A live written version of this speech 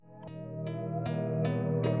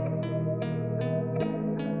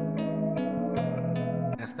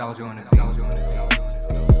Nostalgia on the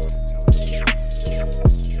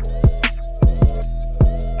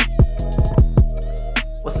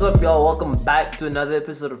What's up, y'all? Welcome back to another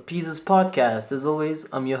episode of Pease's podcast. As always,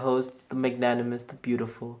 I'm your host, the magnanimous, the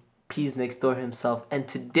beautiful Pease next door himself. And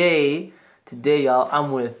today, y'all,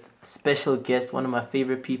 I'm with a special guest, one of my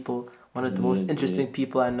favorite people, one of the most interesting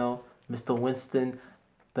people I know, Mr. Winston,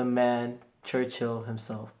 the man, Churchill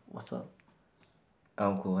himself. What's up?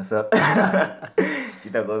 I'm cool. What's up?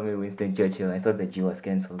 Chita called me Winston Churchill. I thought the G was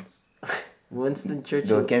cancelled. Winston They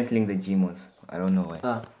Churchill. were cancelling the G most. I don't know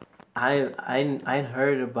why. I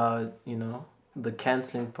heard about, the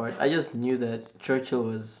canceling part. I just knew that Churchill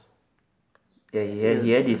was, Yeah, he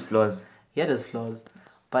had his flaws. he had his flaws.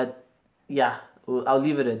 But yeah, I'll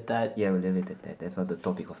leave it at that. Yeah, we'll leave it at that. That's not the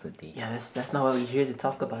topic of the day. Yeah, that's not what we're here to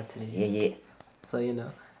talk about today. Yeah.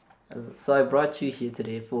 So I brought you here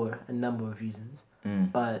today for a number of reasons.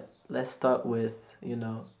 But let's start with,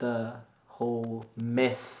 the whole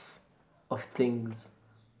mess of things.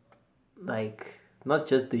 Like, not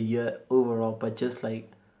just the year overall, but just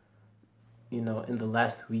like, in the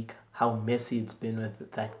last week, how messy it's been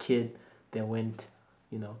with that kid that went,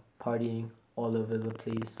 partying all over the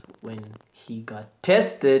place when he got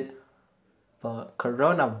tested for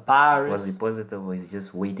coronavirus. Was he positive or is he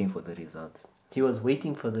just waiting for the results? He was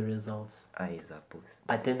waiting for the results. Is a post.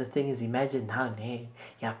 But then the thing is, imagine now,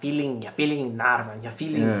 you're feeling nerve, you're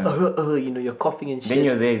feeling, you're coughing and shit. Then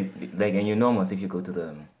you're there, like, and you know almost if you go to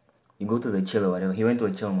the chill or whatever. He went to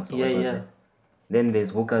a chill almost. Yeah. Then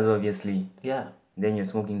there's hookahs, obviously. Yeah. Then you're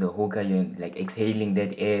smoking the hookah, you're like exhaling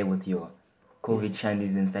that air with your COVID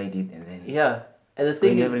shandies inside it, and then Yeah. And the it's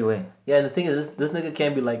thing going is, everywhere. yeah, and the thing is, this nigga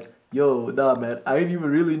can't be like, yo, nah, man, I didn't even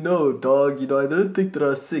really know, dog. I didn't think that I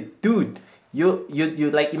was sick. Dude,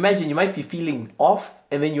 you like, imagine you might be feeling off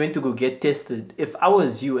and then you went to go get tested. If I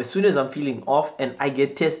was you, as soon as I'm feeling off and I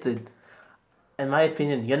get tested, in my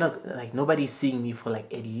opinion, you're not, like, nobody's seeing me for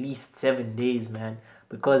like at least 7 days, man.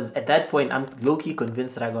 Because at that point, I'm low-key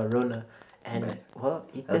convinced that I got Rona. And, Right. well,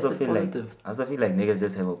 he I also tested feel positive. I also feel like niggas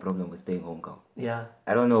just have a problem with staying home, girl. Yeah.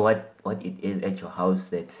 I don't know what it is at your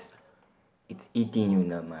house it's eating you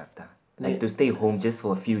now, Martha. Like Yeah. to stay home just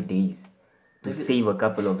for a few days to save a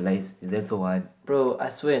couple of lives. Is that so hard? Bro, I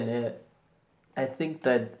swear, I think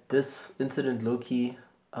that this incident low-key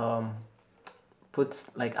puts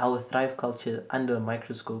like our Thrive culture under a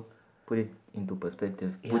microscope. Put it into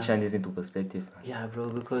perspective. Yeah. Put Shandies into perspective. Yeah, bro,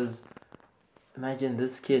 because imagine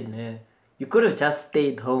this kid, you could have just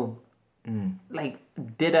stayed home. Like,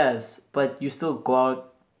 dead ass, but you still go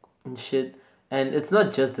out and shit. And it's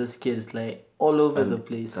not just this kid, it's like all over the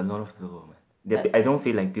place. It's a lot of people, man. I don't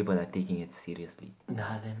feel like people are taking it seriously.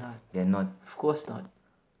 Nah, they're not. They're not. Of course not.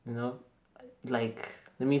 Like,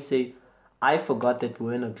 let me say, I forgot that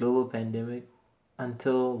we're in a global pandemic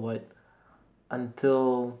until what?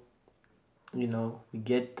 Until, we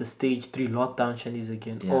get the stage 3 lockdown shandies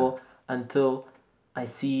again. Yeah. Or until I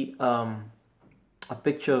see a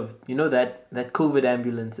picture of, that COVID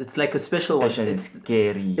ambulance. It's like a special one. Actually, it's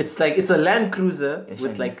scary. It's like, it's a Land Cruiser Actually,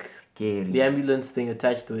 with like it's scary. the ambulance thing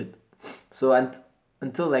attached to it. So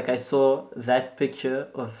until like I saw that picture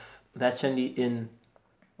of that shandy in,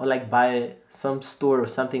 or like by some store or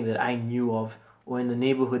something that I knew of, or in the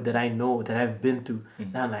neighborhood that I know that I've been to,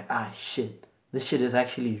 now I'm like, shit, this shit is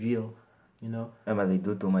actually real, But they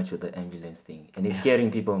do too much with the ambulance thing, and it's scaring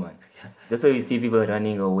people, man. That's why you see people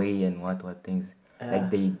running away and what things. Like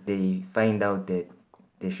they find out that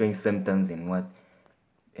they're showing symptoms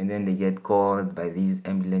and then they get called by these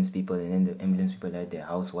ambulance people, and then the ambulance people are at their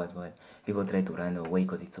house. What? People try to run away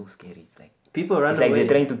because it's so scary. It's like People run it's away. like they're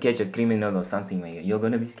trying to catch a criminal or something. Like you're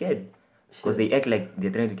gonna be scared because they act like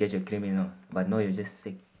they're trying to catch a criminal, but no, you're just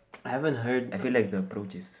sick. I haven't heard. I feel like the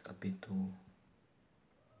approach is a bit too.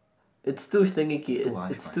 It's too thingy. It's too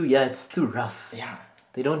harsh, It's man. too it's too rough. Yeah.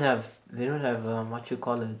 They don't have what you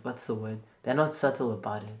call it. What's the word? They're not subtle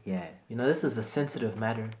about it. Yeah. This is a sensitive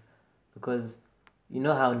matter, because you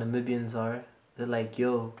know how Namibians are. They're like,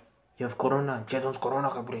 yo, you have corona. Jadon's corona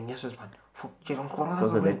ka bring. Yes, man. Jadon's corona. It's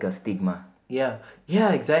also ka bring." like a stigma. Yeah,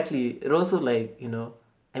 exactly. It also, like,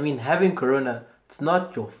 I mean, having corona, it's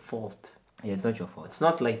not your fault. Yeah, it's not your fault. It's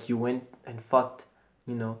not like you went and fucked,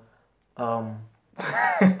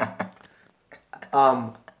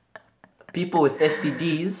 people with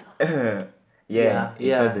STDs. Yeah, it's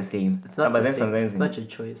yeah. not the same. It's not but the then same. sometimes It's not your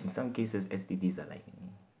choice. in some cases STDs are like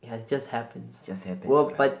Yeah, it just happens. it just happens. Well,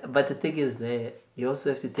 bro. but the thing is that you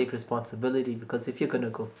also have to take responsibility, because if you're gonna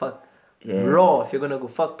go fuck Yeah. raw, if you're gonna go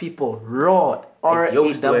fuck people raw, It's your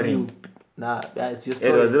RAW, story. Nah, yeah, it's your It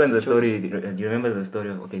story. was even it's the a choice. story. Do you remember the story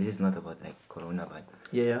of? Okay, this is not about like Corona, but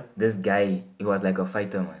Yeah, yeah, this guy, he was like a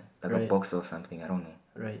fighter, man, like a Right. boxer or something. I don't know.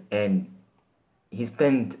 right. And he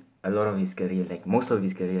spent a lot of his career, like most of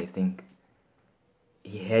his career, I think,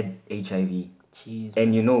 he had HIV. Jeez.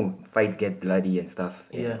 And you know, fights get bloody and stuff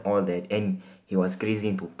and Yeah. all that. And he was crazy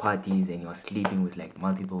into parties and he was sleeping with like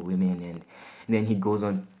multiple women. And then he goes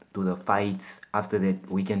on to the fights after that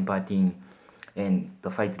weekend partying. And the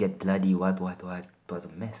fights get bloody, what. It was a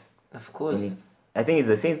mess. Of And course. it's, I think it's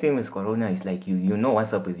the same thing with Corona. It's like you know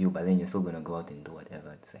what's up with you, but then you're still going to go out and do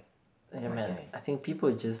whatever. It's like, Yeah, my man. guy. I think people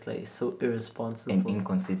are just like so irresponsible. And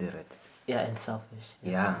inconsiderate. Yeah, and selfish.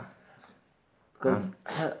 Yeah. Because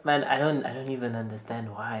man, I don't even understand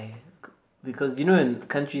why. Because you know, in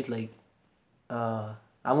countries like, I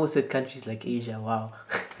almost said countries like Asia. Wow.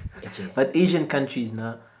 Actually, But Asian countries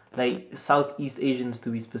now, like Southeast Asians to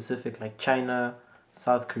be specific, like China,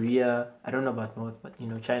 South Korea. I don't know about North, but you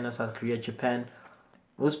know, China, South Korea, Japan.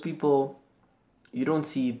 Most people, you don't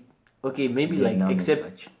see. Okay, maybe Vietnam like and except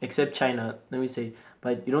such. except China. Let me say,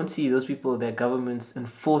 but you don't see those people, their governments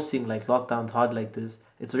enforcing like lockdowns hard like this.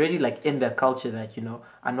 It's already like in their culture that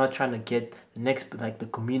I'm not trying to get the next like the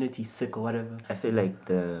community sick or whatever. I feel like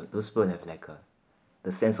those people have like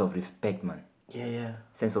the sense of respect, man. Yeah, yeah.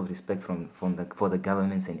 Sense of respect for the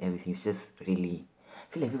governments and everything. It's just really.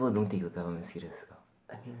 I feel like people don't take the government serious.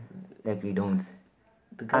 I mean, Like we don't.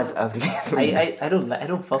 the As government. Africans. I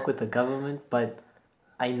don't fuck with the government, but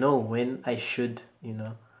I know when I should,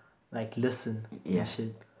 like listen Yeah. and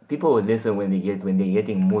shit. People will listen when they're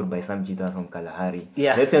getting moved by some cheetah from Kalahari.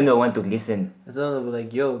 Yeah. That's when they want to listen. It's not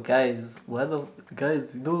like, yo, guys,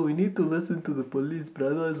 guys, we need to listen to the police, but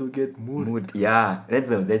otherwise we'll get moved. Mood. Yeah, that's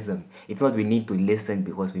them. It's not we need to listen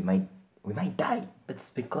because we might die. It's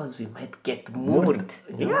because we might get moved. Moved.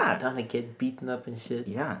 Yeah. Trying to get beaten up and shit.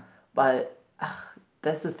 Yeah. But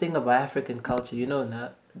that's the thing about African culture, now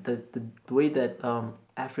the way that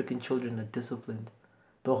African children are disciplined.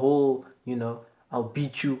 The whole, I'll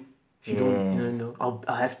beat you if you don't,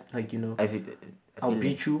 I have like, I feel I'll like-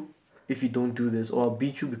 beat you if you don't do this, or I'll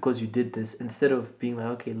beat you because you did this. Instead of being like,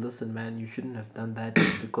 okay, listen, man, you shouldn't have done that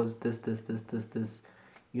because this,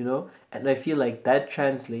 And I feel like that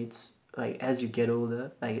translates like as you get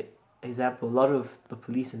older. Like example, a lot of the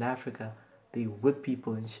police in Africa, they whip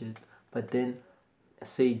people and shit. But then,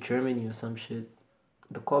 say Germany or some shit,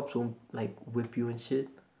 the cops won't like whip you and shit.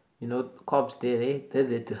 The cops they're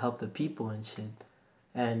there to help the people and shit.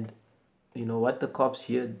 And what the cops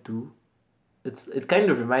here do, it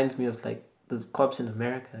kind of reminds me of like the cops in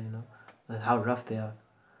America, like how rough they are.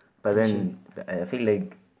 But then I feel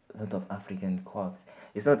like a lot of African cops.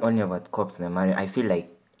 It's not only about cops and money. I feel like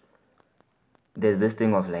there's this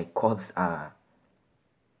thing of like cops are.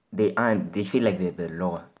 They feel like they're the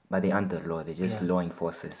law, but they aren't the law. They're just Yeah. law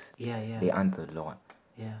enforcers. Yeah, They aren't the law,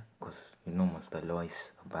 yeah, because most the law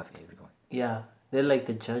is above everyone. yeah. They're like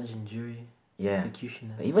the judge and jury, Yeah.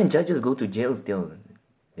 executioner. Even judges go to jail still.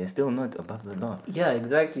 They're still not above the law. Yeah,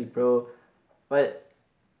 exactly, bro. But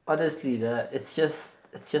honestly, it's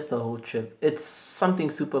just a whole trip. It's something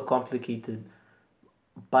super complicated,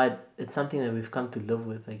 but it's something that we've come to live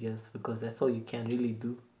with, I guess, because that's all you can really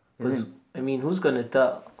do. Because I mean, who's gonna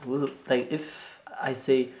tell? Who's like if I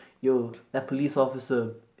say, yo, that police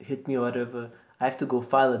officer hit me or whatever, I have to go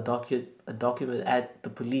file a document at the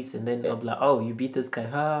police, and then I'll be like, oh, you beat this guy,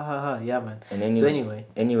 ha ha ha, yeah, man. And So anyway,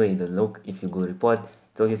 if you go report,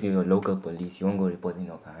 it's obviously your local police. You won't go report in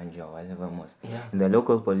Okahanja or whatever most. Yeah. And the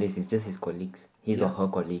local police is just his colleagues, his or her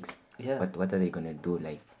colleagues. Yeah. But what are they gonna do?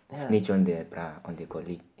 Like Yeah. snitch on their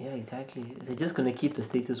colleague? yeah, exactly. They're just gonna keep the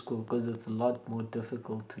status quo because it's a lot more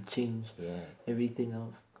difficult to change Yeah, everything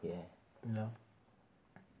else, yeah.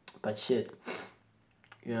 But shit,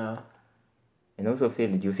 yeah. And also do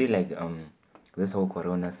you feel like this whole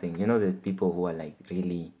corona thing, the people who are like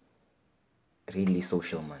really, really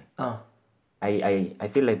social, man. I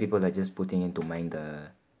feel like people are just putting into mind the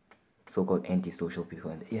so-called antisocial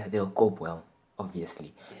people, and yeah, they'll cope well,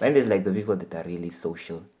 obviously. Then there's like the people that are really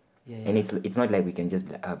social, Yeah, and it's not like we can just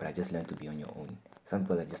be like, but just learn to be on your own. Some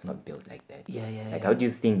people are just not built like that. Yeah, Like, how do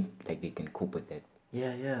you think like they can cope with that?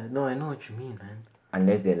 yeah. No, I know what you mean, man.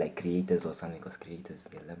 Unless they're like creators or something, because creators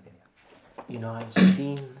they love them.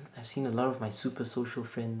 I've seen a lot of my super social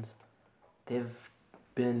friends. They've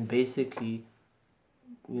been basically,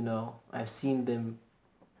 I've seen them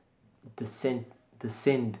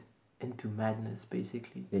descend into madness.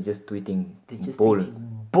 Basically, They're just tweeting they're just bull.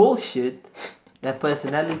 eating bullshit. Their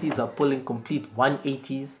personalities are pulling complete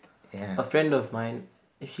 180s. Yeah. A friend of mine,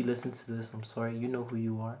 if she listens to this, I'm sorry. You know who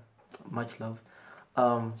you are. Much love.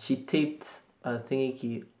 She taped a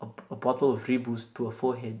thingy, a bottle of Reboost to a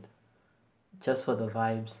forehead, just for the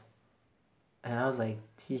vibes. And I was like,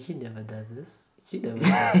 she never does this. She never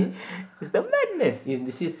does this. It's the madness.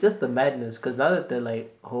 You see, it's just the madness because now that they're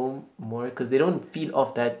like home more, because they don't feed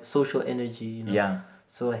off that social energy, you know. Yeah.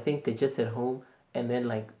 So I think they're just at home, and then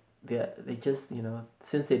like they just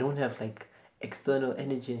since they don't have like external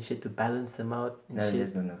energy and shit to balance them out and Now shit. they're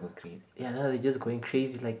just gonna go crazy. Yeah, now they're just going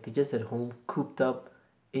crazy. Like they're just at home, cooped up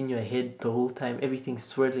in your head the whole time. Everything's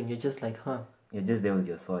swirling. You're just like, huh? You're just there with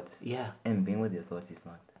your thoughts. Yeah. And being with your thoughts is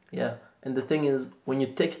not. Yeah. And the thing is, when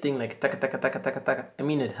you're texting like taka taka taka taka taka, I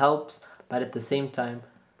mean it helps, but at the same time,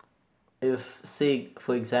 if say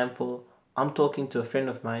for example, I'm talking to a friend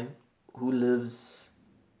of mine who lives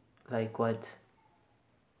like what?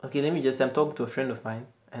 Okay, let me just say I'm talking to a friend of mine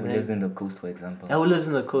and Who then lives in the coast, for example. who lives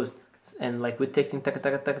in the coast, and like we're texting taka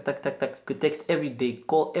taka taka taka taka taka. Could text every day,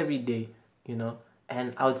 call every day,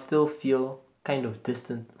 and I would still feel kind of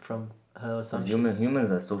distant from her or Because something.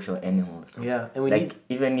 humans are social animals. Bro. Yeah, and we like need.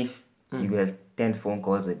 even if you have 10 phone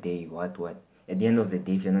calls a day, what? At the end of the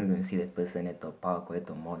day, if you're not going to see that person at the park or at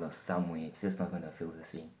the mall or somewhere, it's just not going to feel the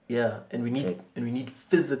same. Yeah, and we need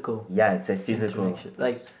physical Yeah, it's a physical. interaction.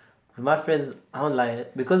 Like with my friends, I don't lie,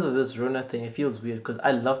 because of this Rona thing, it feels weird because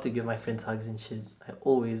I love to give my friends hugs and shit. I'm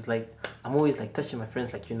always like touching my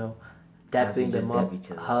friends, like dapping just them up, dap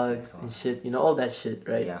each other, hugs that's all. and shit, all that shit,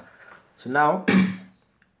 right? Yeah. So now,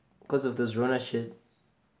 because of this Rona shit,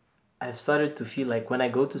 I've started to feel like when I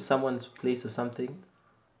go to someone's place or something,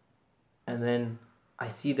 and then I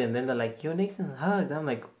see them, then they're like, "Yo, Nathan, hug." And I'm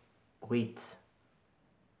like, "Wait,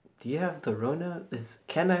 do you have the Rona?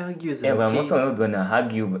 Can I hug you? Is it Yeah, but I'm okay?" also not going to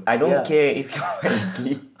hug you. I don't Yeah. care if you're my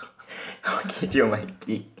gay. I don't care if you're my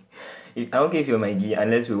gay. I don't care if you're my gay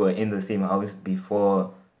unless we were in the same house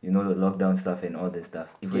before, the lockdown stuff and all this stuff.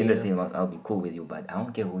 If we're in the Yeah. same house, I'll be cool with you, but I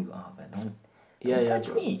don't care who you are, but don't touch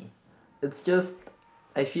bro. me. It's just,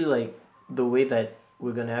 I feel like the way that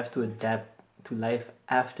we're gonna have to adapt to life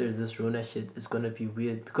after this Rona shit is gonna be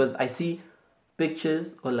weird because I see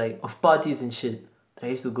pictures or like of parties and shit that I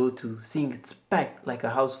used to go to, seeing it's packed like a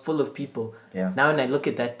house full of people. Yeah. Now when I look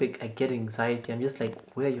at that pic, I get anxiety. I'm just like,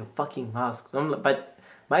 wear your fucking masks. But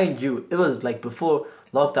mind you, it was like before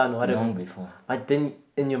lockdown or whatever. Long before. But then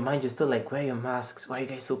in your mind, you're still like, wear your masks. Why are you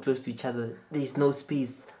guys so close to each other? There's no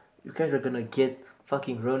space. You guys are gonna get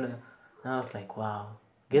fucking Rona. And I was like, wow.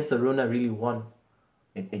 Guess the Rona really won.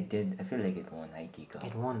 It did. I feel like it won high key.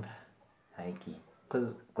 It won, man. High key.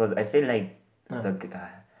 Because, Because I feel like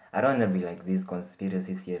I don't want to be like these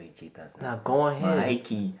conspiracy theory cheaters. now go But ahead.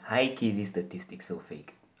 high key, these statistics feel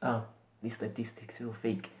fake. Oh, These statistics feel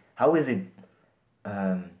fake. How is it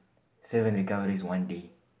 7 recoveries one day?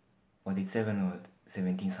 Was it 7 or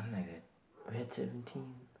 17? Something like that. we had 17.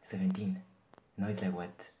 17. Now it's like what?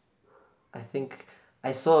 I think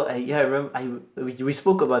I saw. I remember. We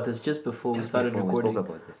spoke about this just before we Just started before recording. we spoke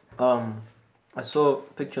about this. I saw a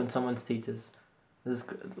picture on someone's status. This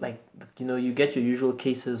like you get your usual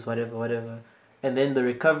cases, whatever, and then the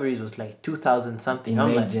recoveries was like 2,000 something.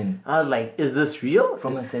 Imagine. I was like, is this real?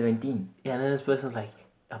 From a 17. Yeah, and then this person's like,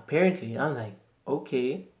 apparently. I'm like,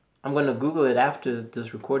 okay. I'm gonna Google it after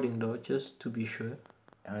this recording though, just to be sure.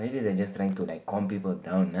 Maybe they're just trying to like calm people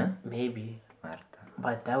down, huh? Maybe. Marta.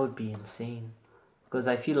 But that would be insane. Because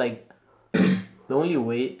I feel like the only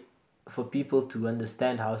way for people to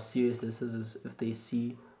understand how serious this is if they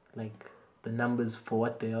see like the numbers for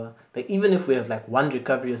what they are. Like even if we have like one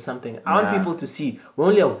recovery or something, I want Yeah. people to see we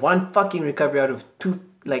only have one fucking recovery out of two,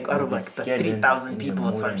 like out They'll of be like the scared 3,000 in the people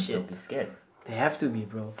or some moment, shit. They'll be scared. They have to be,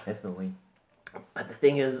 bro. That's the way. But the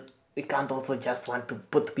thing is, we can't also just want to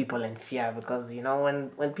put people in fear because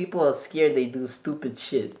when people are scared, they do stupid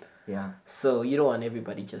shit. Yeah. So you don't want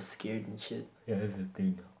everybody just scared and shit. Yeah, that's the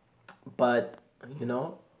thing. But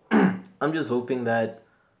I'm just hoping that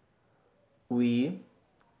we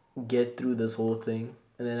get through this whole thing,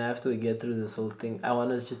 and then after we get through this whole thing, I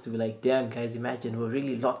want us just to be like, damn guys, imagine we're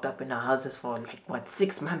really locked up in our houses for like what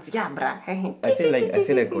 6 months? Yeah, bruh. I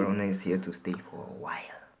feel like Corona is here to stay for a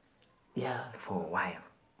while. Yeah, For a while.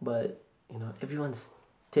 but everyone's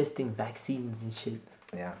testing vaccines and shit.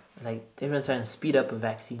 Yeah. Like everyone's trying to speed up a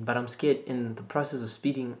vaccine, but I'm scared in the process of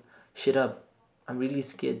speeding shit up. I'm really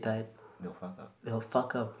scared that They'll fuck up. they'll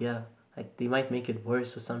fuck up. Yeah, like they might make it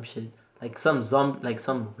worse or some shit. Like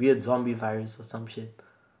some weird zombie virus or some shit.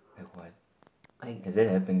 Like what? Like Has that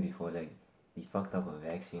happened before? Like they fucked up a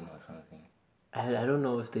vaccine or something? I don't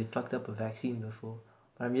know if they fucked up a vaccine before,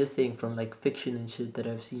 but I'm just saying from like fiction and shit that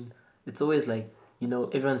I've seen, it's always like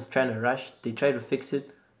everyone's trying to rush. They try to fix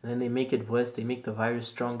it, and then they make it worse. They make the virus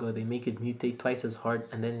stronger. They make it mutate twice as hard,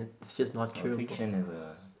 and then it's just not Well, curable. fiction is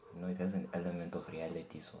it has an element of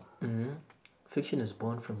reality. So Fiction is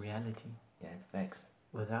born from reality. yeah, it's facts.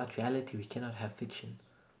 Without reality, we cannot have fiction.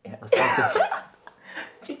 Yeah. Or something.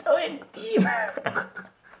 Cheetah went deep.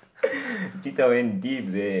 Cheetah went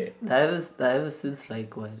deep there. that ever since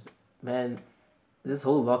like what, man, this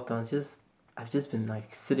whole lockdown I've just been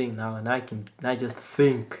like sitting now and I just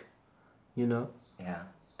think, you know. Yeah.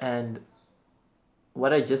 And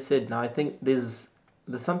what I just said now, I think there's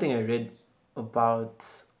something I read about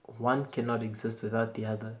one cannot exist without the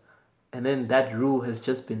other. And then that rule has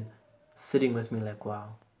just been sitting with me like,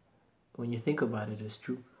 wow. When you think about it, it's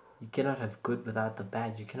true. You cannot have good without the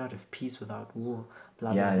bad. You cannot have peace without war.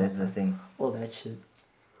 Blah, Yeah, blah, blah, that's the thing. all that shit.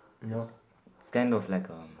 You know? It's kind of like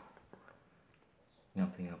I'm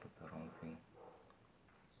thinking about the wrong thing.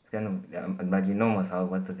 It's kind of but you know Masao,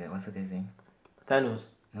 what's the guy saying? Thanos.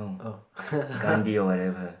 No. Oh. Gandhi or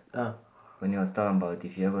whatever. Oh. When he was talking about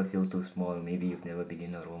if you ever feel too small, maybe you've never been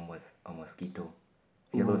in a room with a mosquito.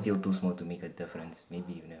 If you ever feel too small to make a difference,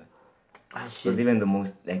 maybe you've never. Ah, shit. Because even the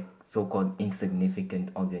most like so-called insignificant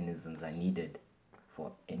organisms are needed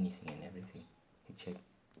for anything and everything. You check.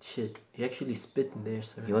 Shit. He actually spit in there,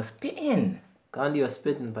 sir. He was spitting. Gandhi was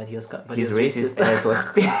spitting, but he was His he was racist ass was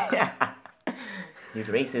spitting. His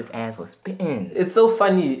racist ass was spitting. It's so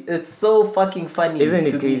funny. It's so fucking funny. Isn't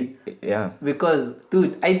it to crazy? me. Yeah. Because,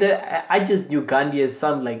 dude, I just knew Gandhi as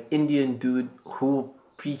some like Indian dude who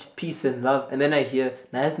preached peace and love, and then I hear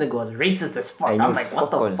this nigga was racist as fuck. And I'm you like,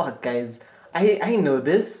 what fuck all. the fuck, guys? I know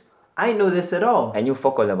this. I know this at all. I knew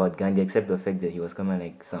fuck all about Gandhi except the fact that he was coming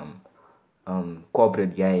like some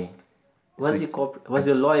corporate guy. Was he Switched- corporate? Was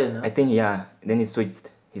he a lawyer now? I think yeah. Then he switched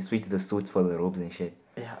the suits for the robes and shit.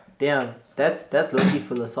 Yeah. Damn. That's low-key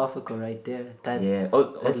philosophical right there. That Yeah. that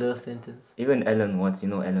Also, little sentence. even Ellen Watts, you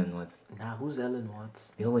know Ellen Watts. Nah, who's Ellen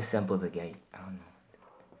Watts? They always sample the guy. I don't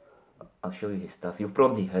know. I'll show you his stuff. You've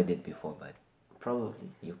probably heard it before, but Probably.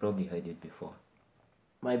 you've probably heard it before.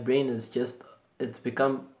 My brain is just, it's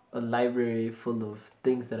become a library full of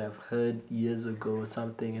things that I've heard years ago or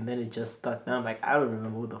something, and then it just stuck. Now I'm like, I don't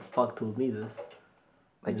remember who the fuck told me this.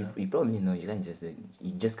 But you probably know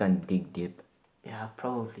you just can't dig deep. Yeah,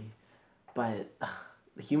 probably. But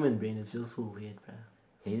the human brain is just so weird,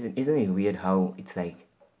 man. Isn't it weird how it's like,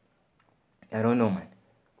 I don't know, man.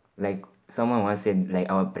 Like someone once said, like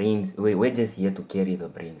our brains, we're just here to carry the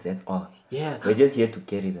brains. That's all. Yeah. We're just here to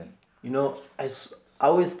carry them. You know, I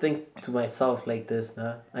always think to myself like this,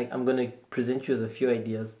 nah? Like, I'm gonna present you with a few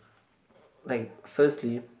ideas. Like,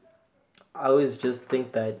 firstly, I always just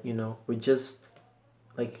think that, you know, we're just,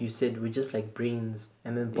 like you said, we're just like brains.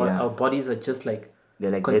 And then Yeah. our bodies are just like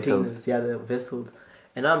They're like containers. vessels. Yeah, they're vessels.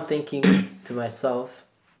 And I'm thinking to myself,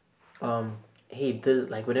 hey, this,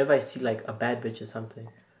 like, whenever I see like a bad bitch or something,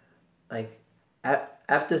 like,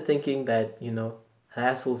 after thinking that, you know, her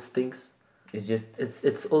asshole stinks, It's just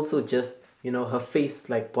it's also just, you know, her face,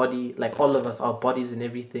 like body, like all of us, our bodies and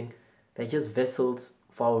everything, they're just vessels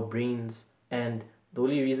for our brains. And the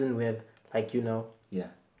only reason we're like, you know, yeah.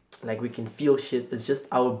 like we can feel shit is just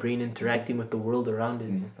our brain interacting with the world around it.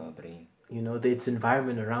 It's just our brain. You know, its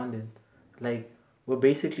environment around it. Like, we're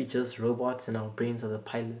basically just robots and our brains are the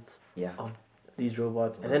pilots Yeah. of these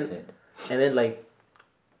robots. Well And then said. and then like,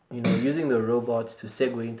 you know, using the robots to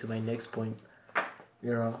segue into my next point,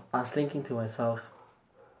 you know, I was thinking to myself,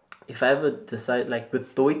 if I ever decide, like,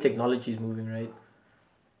 with the way technology is moving, right?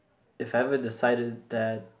 If I ever decided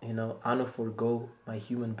that, you know, I want to forego my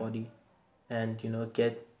human body and, you know,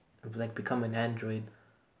 become an android,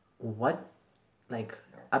 what, like,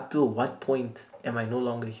 up to what point am I no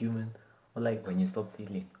longer human? Or like, When you stop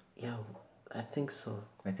feeling. yeah, I think so.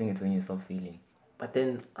 I think it's when you stop feeling. But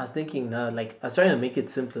then I was thinking now, like, I was trying to make it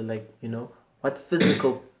simpler, like, you know, what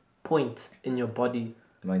physical point in your body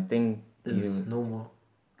My thing is no more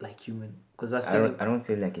like human? Because I was I thinking, don't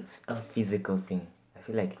feel like it's a physical thing. I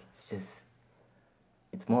feel like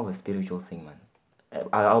it's more of a spiritual thing, man.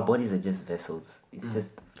 Our bodies are just vessels. It's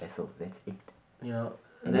just vessels. That's it. you know,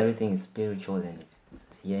 And everything is spiritual, and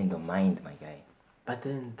it's here in the mind, my guy. but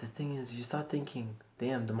then the thing is, you start thinking,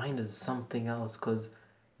 damn, the mind is something else, because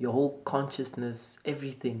your whole consciousness,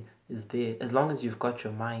 everything is there. As long as you've got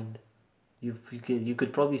your mind, you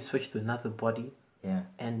could probably switch to another body, Yeah.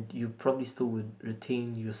 and you probably still would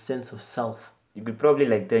retain your sense of self. You could probably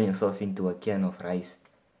like turn yourself into a can of rice,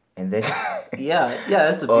 and then Yeah,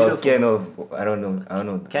 that's a or beautiful can of I don't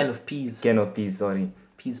know can of peas. can of peas. Sorry,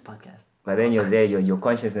 Peas podcast. but then you're there. Your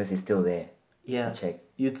consciousness is still there. Yeah, Check.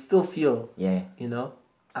 you'd still feel, Yeah. you know.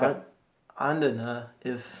 Stop. I don't know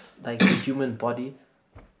if like the human body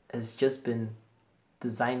has just been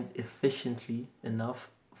designed efficiently enough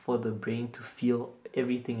for the brain to feel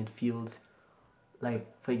everything it feels like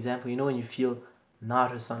for example, you know when you feel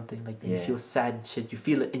not or something, like when you Yeah. feel sad and shit, you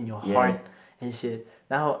feel it in your Yeah. heart and shit.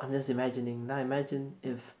 Now I'm just imagining. Now imagine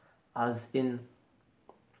if I was in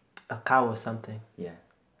a cow or something. Yeah.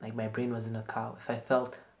 Like my brain was in a cow. If I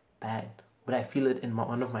felt bad, would I feel it in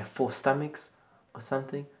one of my four stomachs or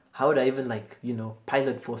something? How would I even like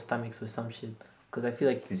pilot four stomachs or some shit? Because I feel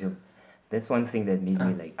like Because that's one thing that made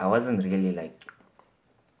me like, I wasn't really like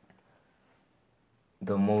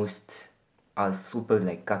the most, I was super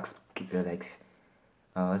like, what's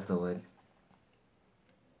the word?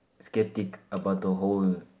 Skeptic about the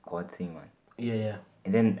whole God thing, man. yeah.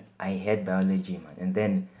 And then I had biology, man. And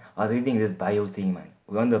then I was reading this bio thing, man.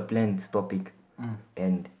 We're on the plants topic.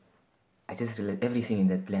 And I just realized everything in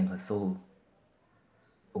that plant was so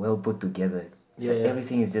well put together. It's Yeah, like yeah.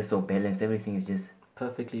 everything is just so balanced. Everything is just,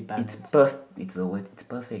 Perfectly balanced. it's perfect. It's the word. It's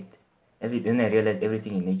perfect. Then I realized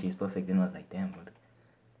everything in nature is perfect. Then I was like, damn,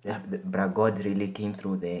 bruh, God really came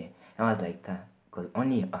through there. And I was like, because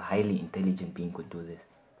only a highly intelligent being could do this.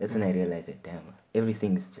 That's when I realized that, damn,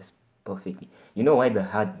 everything is just perfectly. You know why the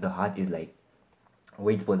heart is like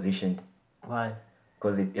weight positioned? Why?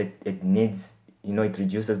 Because it needs, it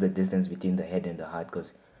reduces the distance between the head and the heart,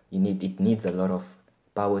 because it needs a lot of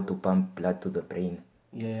power to pump blood to the brain.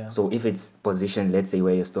 Yeah. So if it's positioned, let's say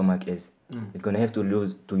where your stomach is, it's gonna have to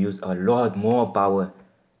use a lot more power,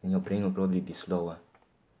 and your brain will probably be slower.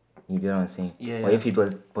 You get what I'm saying? Yeah, Or yeah. if it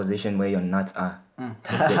was positioned where your nuts are,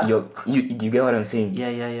 you get what I'm saying?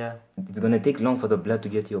 Yeah. It's gonna take long for the blood to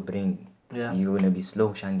get to your brain. Yeah. You're gonna be slow,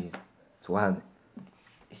 Shandies. It's wild.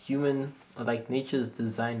 Human, like nature's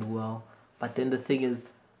designed well, but then the thing is,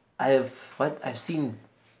 I've seen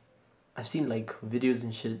like videos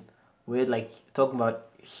and shit where like talking about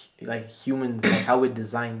like humans, like how we're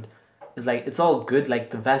designed. It's like it's all good,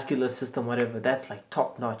 like the vascular system, whatever. That's like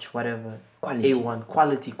top notch, whatever. Quality. A1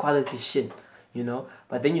 quality shit,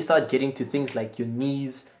 But then you start getting to things like your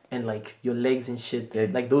knees and like your legs and shit, Yeah.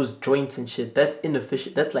 like those joints and shit. That's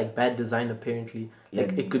inefficient. That's like bad design apparently.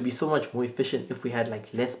 Like Yeah. it could be so much more efficient if we had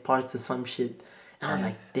like less parts or some shit. And I was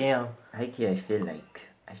like, damn. Hikey, I feel like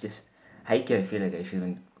I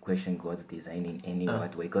shouldn't question God's design in any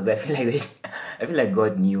what way, because I feel like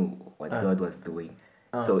God knew what God was doing.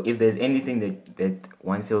 So if there's anything that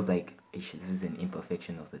one feels like this is an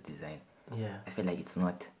imperfection of the design, Yeah. I feel like it's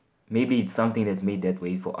not. Maybe it's something that's made that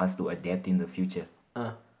way for us to adapt in the future.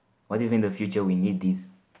 What if in the future we need these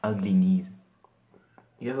ugly knees?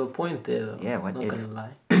 You have a point there, though. Yeah, what Not if? gonna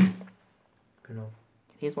lie.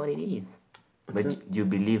 Here's what it is. But It's do you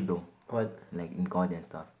believe though, what? like in God and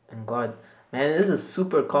stuff? And God, man, this is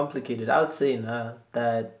super complicated. I would say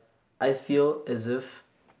that I feel as if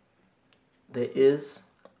there is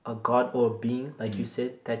a God or a being, like you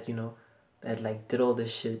said, that that like did all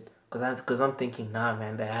this shit. Cause I'm thinking, nah,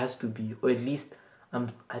 man, there has to be, or at least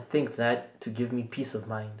I think that to give me peace of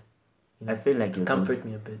mind. I feel like you're comfort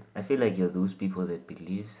me a bit. I feel like you're those people that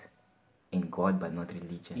believes in God but not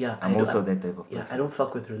religion. Yeah, I'm also that type of person. Yeah, I don't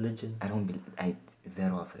fuck with religion. I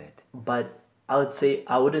zero of that. But I would say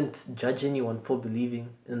I wouldn't judge anyone for believing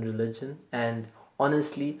in religion. And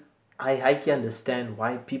honestly, I can understand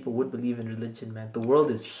why people would believe in religion, man. The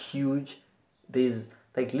world is huge. There's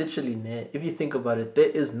like literally, if you think about it, there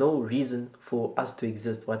is no reason for us to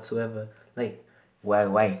exist whatsoever. Like, Why?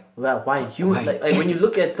 well, why? Why? Like when you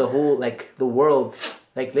look at the whole, like the world,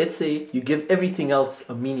 like let's say you give everything else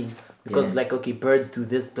a meaning because Yeah. like okay, birds do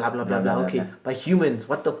this, blah blah blah blah. Blah, blah, Okay, blah. but humans,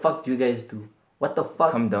 what the fuck do you guys do? What the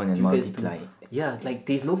fuck? Come down and do you guys multiply. do? Yeah, like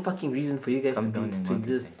there's no fucking reason for you guys Come down to and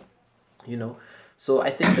exist. multiply. So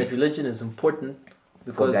I think that religion is important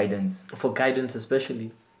because For guidance.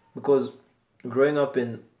 especially because growing up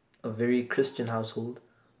in a very Christian household,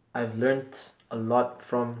 I've learned a lot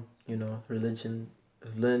from religion.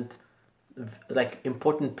 I've learned like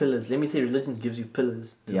important pillars. Let me say religion gives you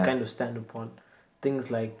pillars to Yeah. kind of stand upon.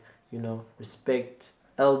 Things like respect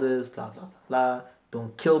elders, blah blah blah.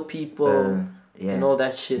 Don't kill people Yeah. and all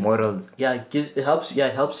that shit. Morals. Yeah, it helps. Yeah,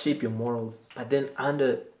 it helps shape your morals. But then,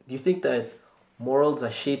 do you think that morals are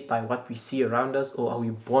shaped by what we see around us, or are we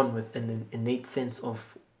born with an innate sense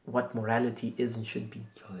of what morality is and should be?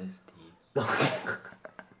 Yo, that's deep.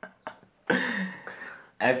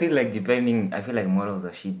 I feel like morals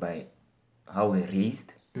are shaped by how we're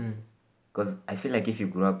raised. Because I feel like if you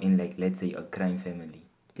grew up in like, let's say, a crime family,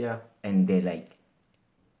 Yeah. and they're like,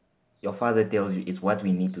 your father tells you it's what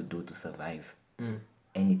we need to do to survive, and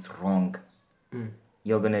it's wrong,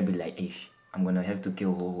 you're gonna be like, ish, I'm gonna have to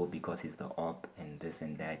kill Ho because he's the op and this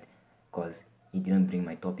and that, because he didn't bring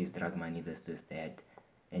my top, his drug money, this, that,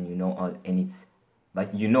 and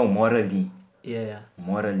but morally, Yeah.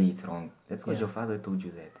 Morally, it's wrong. That's because Yeah. your father told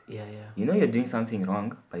you that. Yeah. Yeah. You know you're doing something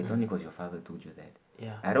wrong, but it's only because your father told you that.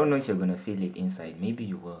 Yeah. I don't know if you're gonna feel it inside. Maybe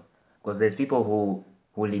you will, because there's people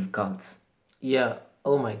who live cults. Yeah.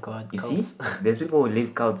 Oh my God. You Cults. see, there's people who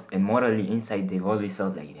live cults, and morally inside they've always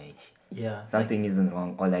felt like Yeah. something isn't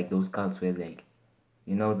wrong, or like those cults where like,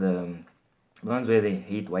 you know the ones where they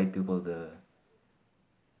hate white people, the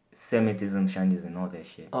Semitism, Shandis, and all that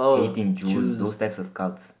shit. Oh, Hating Jews, Jews. those types of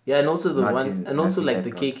cults. Yeah, and also the Nazis- one, and also Nazi like type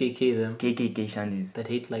the cults. KKK them KKK Shandis. that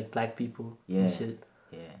hate like black people Yeah. and shit.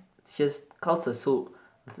 Yeah. It's just cults are so.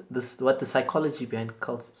 This what the psychology behind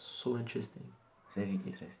cults is so interesting Very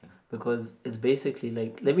interesting. because it's basically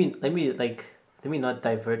like let me not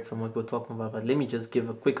divert from what we're talking about, but let me just give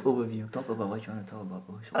a quick overview. Talk about what you want to talk about,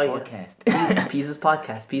 bro. It's Oh, your yeah. podcast. Pieces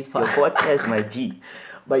podcast, Peace It's your podcast. podcast, my G.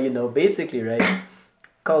 But you know, basically, right?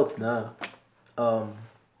 Cults now,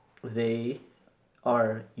 they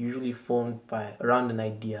are usually formed by around an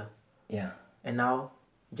idea, Yeah. and now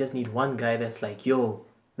you just need one guy that's like, "Yo,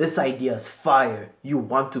 this idea is fire. You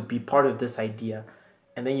want to be part of this idea,"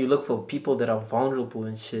 and then you look for people that are vulnerable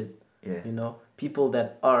and shit. Yeah. You know, people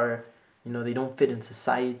that are, you know, they don't fit in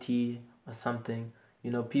society or something.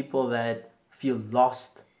 You know, people that feel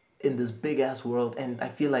lost in this big ass world, and I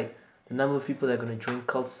feel like the number of people that are gonna join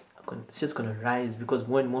cults, it's just gonna rise because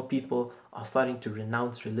more and more people are starting to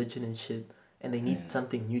renounce religion and shit, and they need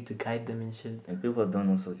something new to guide them and shit. And people don't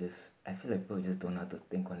also just. I feel like people just don't know how to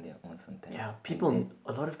think on their own sometimes. Yeah, Like people,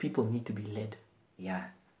 a lot of people need to be led. yeah.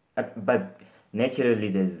 But naturally,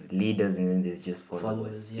 there's leaders and then there's just followers.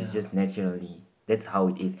 Followers, yeah. It's just naturally. That's how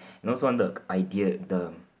it is. And also on the idea,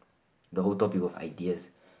 the whole topic of ideas,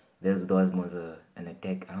 there was an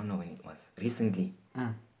attack. I don't know when it was. Recently,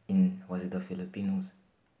 was it the Filipinos?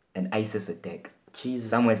 An ISIS attack. Jesus.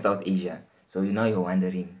 Somewhere South Asia. So now you're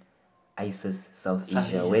wondering, ISIS South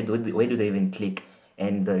Asia. Where do they even click?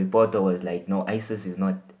 And the reporter was like, no, ISIS is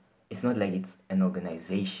not. It's not like it's an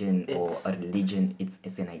organization or a religion.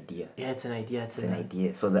 It's an idea. Yeah, it's an idea. It's an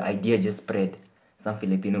idea. So the idea just spread. Some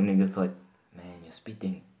Filipino nigga thought, man, you're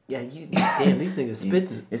spitting. Yeah, damn, these niggas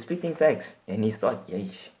spitting. You're spitting facts. And he thought,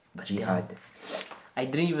 yeesh, jihad. I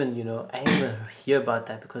didn't even, I didn't even hear about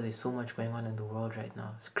that because there's so much going on in the world right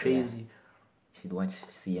now. It's crazy. You should watch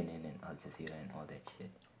CNN and Al Jazeera and all that shit.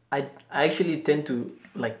 I actually tend to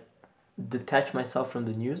like detach myself from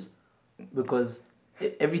the news because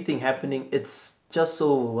everything happening, it's just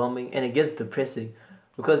so overwhelming and it gets depressing.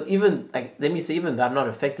 Because even like let me say, even though I'm not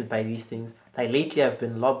affected by these things, like lately I've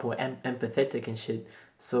been a lot more empathetic and shit.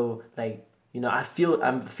 So like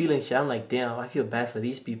I'm feeling shit. I'm like, damn, I feel bad for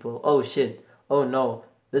these people. Oh shit. Oh no,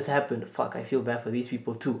 this happened. Fuck, I feel bad for these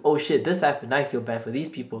people too. Oh shit, this happened. I feel bad for these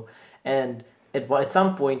people. And at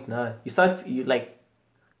some point, you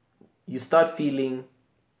start feeling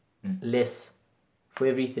less for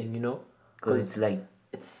everything, Because it's like,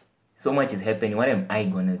 it's so much is happening. What am I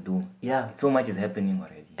gonna do? yeah, So much is happening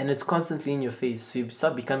already. and it's constantly in your face. So you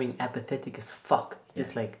start becoming apathetic as fuck.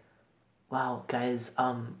 Just like, wow, guys,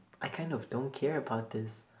 I kind of don't care about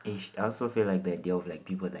this. I also feel like the idea of like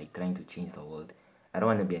people like trying to change the world. I don't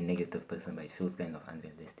want to be a negative person, but it feels kind of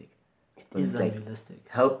unrealistic. It 'Cause is it's like, unrealistic.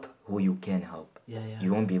 help who you can help. Yeah, yeah.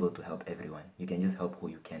 You won't be able to help everyone. You can just help who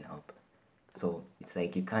you can help. So it's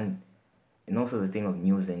like you can't. And also the thing of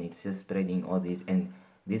news, and it's just spreading all this and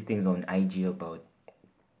these things on IG about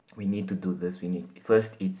we need to do this. We need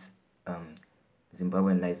first. It's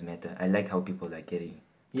Zimbabwean Lives Matter. I like how people are getting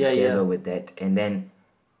together with that, and then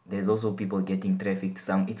there's also people getting trafficked.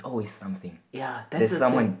 It's always something. Yeah, that's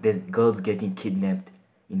There's girls getting kidnapped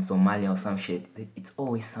in Somalia or some shit. It's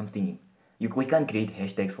always something. We can't create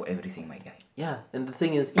hashtags for everything, my guy. Yeah, and the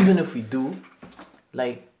thing is, even if we do,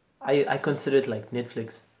 like, I consider it like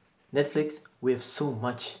Netflix. Netflix, we have so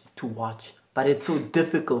much to watch, but it's so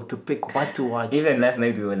difficult to pick what to watch. Even last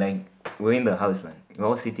night we were in the house, man. We were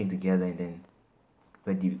all sitting together, and then,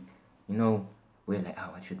 we're like,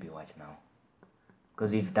 what should we watch now?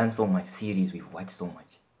 Because we've done so much series, we've watched so much.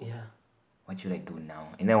 Yeah. What should I do now?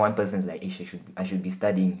 And then one person's like, I should be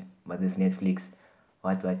studying, but this Netflix,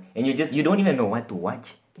 what? And you don't even know what to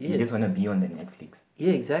watch. Yeah. You just want to be on the Netflix.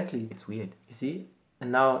 Yeah, exactly. It's weird. You see?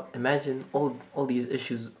 And now imagine all these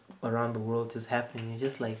issues around the world just happening. You're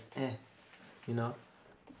just like,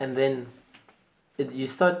 and then you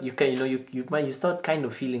start kind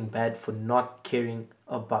of feeling bad for not caring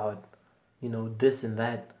about, this and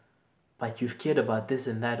that, but you've cared about this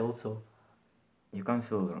and that also. You can't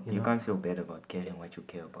feel bad about caring what you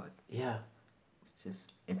care about. Yeah. It's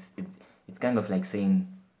just it's kind of like saying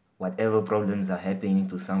whatever problems are happening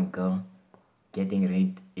to some girl getting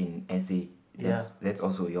raped in SA. That's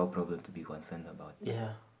also your problem to be concerned about. Yeah.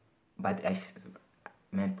 but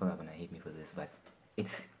man, people are gonna hate me for this, but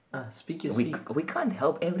it's Speak your we speak. we can't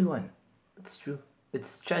help everyone. It's true.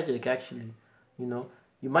 It's tragic, actually. You know,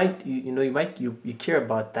 you care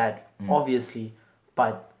about that, obviously,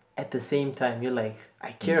 but at the same time, you're like,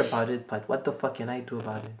 I care about it, but what the fuck can I do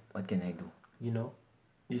about it? What can I do? You know,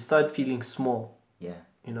 you start feeling small. Yeah.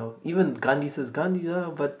 You know, even Gandhi says, Gandhi,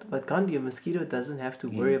 but Gandhi, a mosquito doesn't have to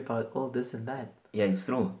worry about all this and that. Yeah, it's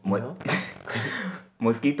true. You know?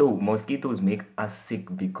 Mosquitoes make us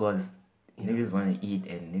sick because niggas want to eat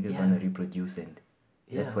and niggas Yeah. want to reproduce, and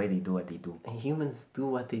that's Yeah. why they do what they do. And humans do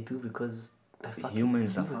what they do because they're fucking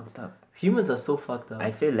Humans are fucked up. Humans are so fucked up.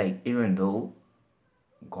 I feel like even though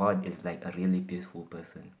God is like a really peaceful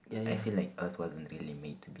person, Yeah, I yeah. feel like Earth wasn't really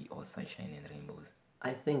made to be all sunshine and rainbows.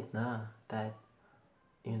 I think that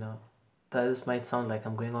you know that this might sound like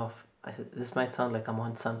I'm going off. This might sound like I'm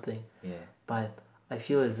on something, Yeah. but I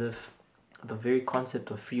feel as if the very concept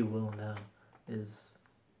of free will now is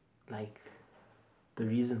like the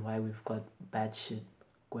reason why we've got bad shit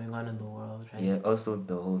going on in the world, right? Yeah, also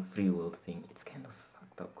the whole free will thing, it's kind of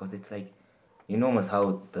fucked up because it's like, you know almost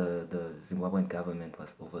how the Zimbabwean government was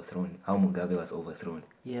overthrown, how Mugabe was overthrown.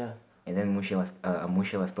 Yeah. And then Musha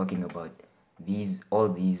was talking about all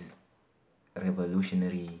these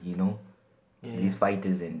revolutionary, Yeah. these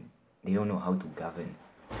fighters, and they don't know how to govern.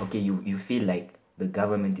 Okay, you feel like the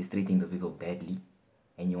government is treating the people badly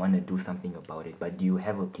and you want to do something about it, but do you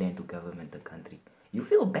have a plan to government the country? You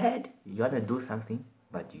feel bad, you want to do something,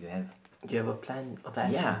 but do you have... Do you have a plan of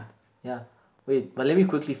action? Yeah. Yeah. Wait, but let me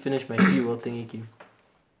quickly finish my free will thingy.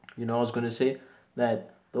 You know, I was going to say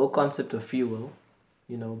that the whole concept of free will,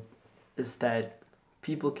 is that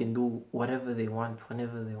people can do whatever they want,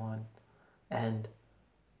 whenever they want. And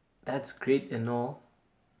that's great and all,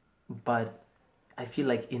 but I feel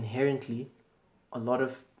like inherently a lot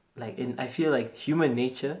of, I feel like human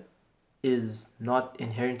nature is not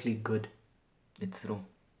inherently good. It's true.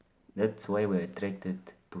 That's why we're attracted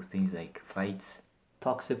to things like fights.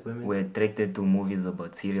 Toxic women. We're attracted to movies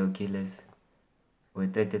about serial killers. We're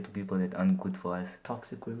attracted to people that aren't good for us.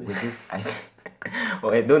 Toxic women. Which is,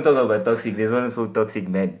 don't talk about toxic. There's also toxic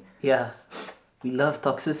men. Yeah, we love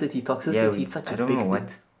toxicity. Toxicity is such a I don't big know thing.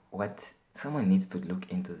 what. Someone needs to look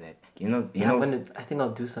into that. You know. I think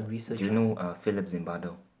I'll do some research. Do you know Philip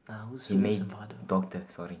Zimbardo? Who's He Philip made Zimbardo? doctor.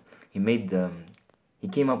 Sorry, he made he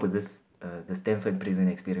came up with this the Stanford prison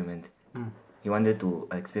experiment. He wanted to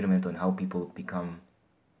experiment on how people become,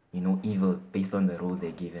 evil based on the roles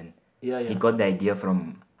they're given. Yeah. He got the idea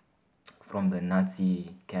from the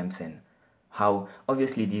Nazi camps, and how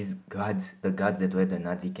obviously these guards, the guards that were the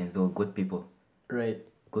Nazi camps, they were good people. Right.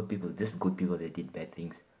 Good people, just good people that did bad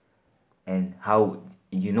things. And how,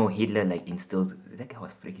 Hitler instilled, that guy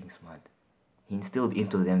was freaking smart. He instilled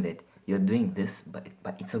into them that you're doing this, but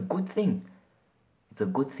it's a good thing. It's a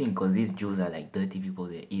good thing because these Jews are like dirty people,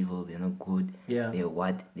 they're evil, they're not good. Yeah.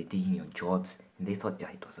 They're taking your jobs. And they thought, yeah,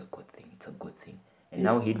 it was a good thing, it's a good thing. And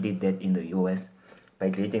now he did that in the US by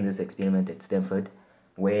creating this experiment at Stanford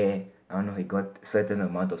where, I don't know, he got a certain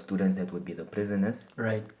amount of students that would be the prisoners.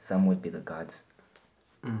 Right. Some would be the guards.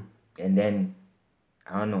 And then,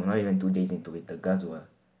 I don't know, not even 2 days into it, the guards were,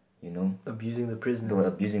 Abusing the they were prisoners.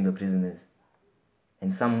 abusing the prisoners.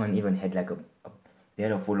 And someone even had they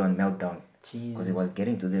had a full-on meltdown because it was Jesus.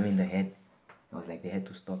 getting to them in the head. It was like they had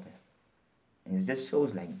to stop it. And it just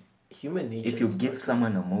shows like, Human nature. if you is give not-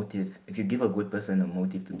 someone a motive, if you give a good person a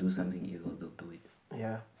motive to do something evil, they'll do it.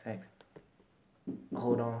 Yeah. Facts.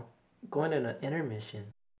 Hold on. Going in an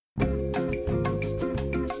intermission.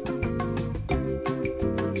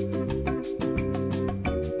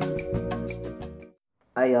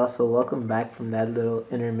 Hi, also welcome back from that little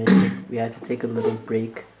intermission. We had to take a little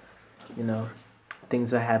break.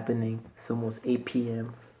 Things were happening. It's almost 8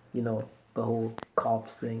 p.m. The whole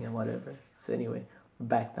cops thing and whatever. So anyway, we're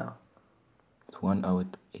back now. It's 1 hour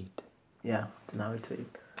to 8. Yeah, it's an hour to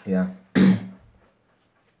 8. Yeah.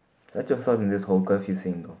 What's your thought on this whole curfew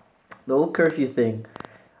thing though? The whole curfew thing,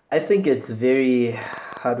 I think it's very,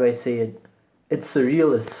 how do I say it? It's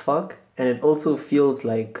surreal as fuck, and it also feels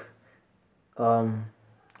like,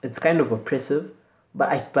 it's kind of oppressive, but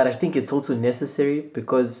I think it's also necessary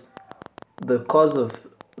because the cause of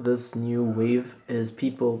this new wave is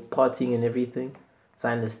people partying and everything. So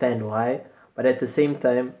I understand why, but at the same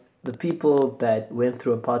time, the people that went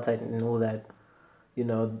through apartheid and all that,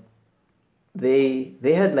 they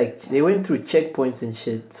had they went through checkpoints and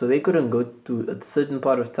shit, so they couldn't go to a certain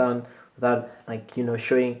part of town without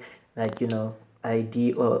showing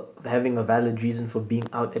ID or having a valid reason for being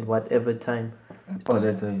out at whatever time. Oh,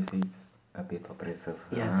 that's why you say it's a bit oppressive.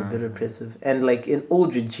 Yeah, it's a bit oppressive. And in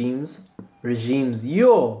old regimes,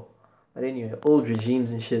 yo, But anyway, old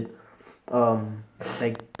regimes and shit.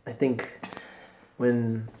 Like I think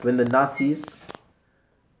when the Nazis,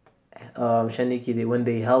 Shaniki, when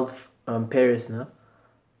they held Paris, now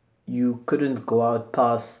you couldn't go out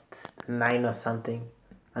past 9 or something,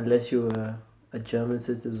 unless you were a German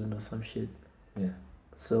citizen or some shit. Yeah.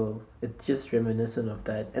 So it's just reminiscent of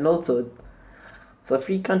that, and also it's a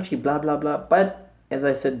free country, blah blah blah. But as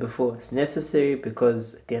I said before, it's necessary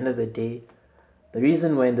because at the end of the day, the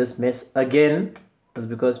reason we're in this mess again is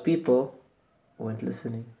because people weren't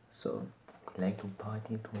listening. So Like to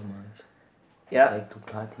party too much. yeah, Like to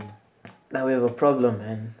party. now we have a problem,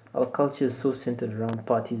 man. Our culture is so centered around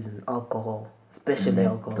parties and alcohol, especially Like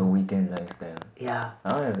alcohol. the weekend lifestyle. Yeah,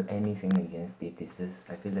 I don't have anything against it. It's just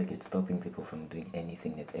I feel like it's stopping people from doing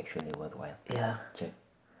anything that's actually worthwhile. yeah. Check.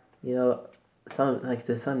 You know,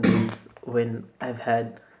 there's some days when I've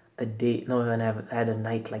had when I've had a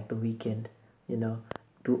night like the weekend, you know,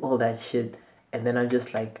 do all that shit, and then I'm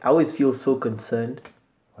just like, I always feel so concerned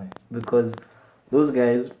Why? because those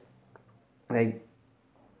guys, like,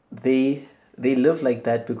 they live like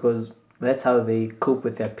that because that's how they cope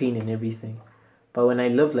with their pain and everything. But when I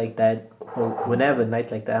live like that, or when I have a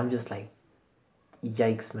night like that, I'm just like,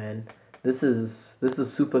 yikes, man. This is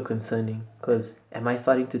super concerning because am I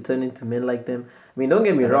starting to turn into men like them? I mean, don't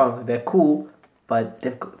get me wrong, they're cool, but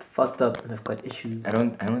they've got fucked up and they've got issues. I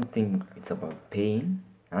don't think it's about pain.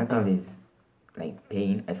 I don't think there's like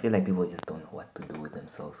pain. I feel like people just don't know what to do with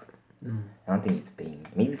themselves. I don't think it's pain.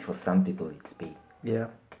 Maybe for some people it's pain. Yeah.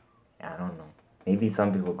 I don't know. Maybe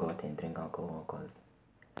some people go out and drink alcohol because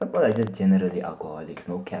some people are just generally alcoholics,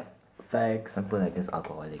 no cap. Facts. Some people are just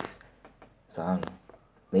alcoholics. So I don't know.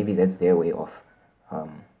 Maybe that's their way of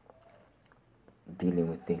dealing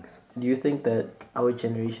with things. Do you think that our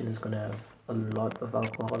generation is gonna have a lot of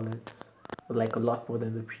alcoholics, like a lot more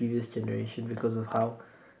than the previous generation, because of how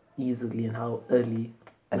easily and how early,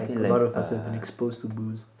 I like a feel lot like, of us have been exposed to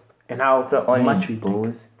booze, and how So only much we drink?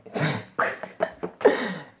 booze.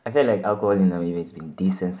 I feel like alcohol in Namibia it's been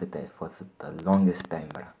desensitized for the longest time,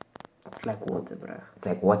 bruh. It's like water, bruh. It's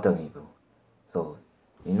like water, me, bro. So,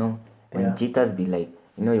 you know, when Yeah. cheaters be like,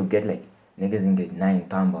 you get like niggas in grade 9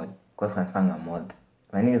 talking about cause can fang a mod.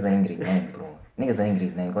 My niggas are in grade 9, bro. Niggas are in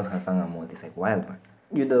grade 9 cause can fang a mod. It's like wild, man.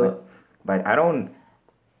 You know, But I don't.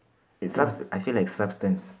 I feel like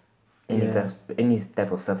substance, any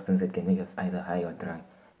type of substance that can make us either high or drunk,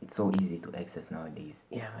 it's so easy to access nowadays.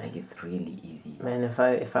 yeah, man. Like it's really easy. Man, if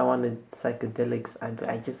I wanted psychedelics,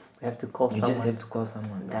 I just have to call You someone. just have to call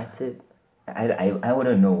someone. That's it. I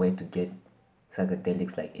wouldn't know where to get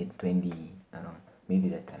psychedelics like at 20. I don't know. Maybe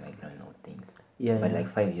that time I didn't know things. Yeah, But yeah.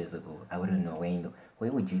 like 5 years ago, I wouldn't know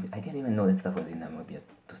where would you. I didn't even know that stuff was in Namibia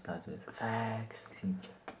to start with. Facts. See,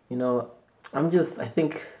 You know, I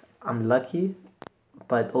think I'm lucky,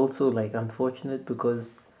 but also like unfortunate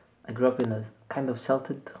because I grew up in a kind of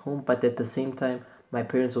sheltered home, but at the same time, my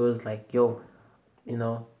parents were always like, yo, you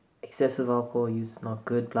know, excessive alcohol use is not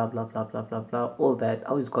good, blah, blah, blah, blah, blah, blah, all that. I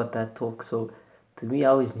always got that talk. So to me, I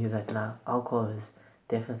always knew that now alcohol is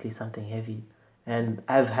definitely something heavy. And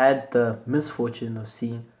I've had the misfortune of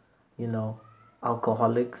seeing, you know,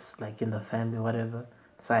 alcoholics like in the family, whatever.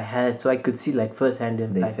 So I could see like firsthand the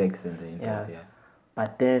impact. effects and the impact, yeah.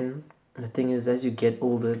 But then the thing is, as you get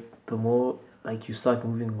older, the more like you start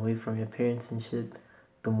moving away from your parents and shit,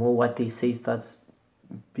 the more what they say starts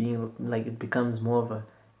being like it becomes more of a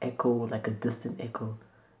echo, like a distant echo,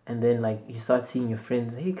 and then like you start seeing your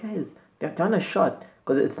friends, hey guys, they're done a shot,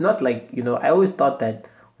 because it's not like I always thought that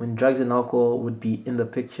when drugs and alcohol would be in the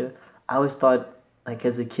picture, I always thought like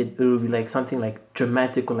as a kid it would be like something like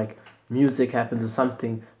dramatic or like music happens or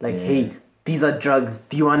something like hey. These are drugs.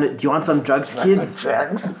 Do you want some drugs, kids?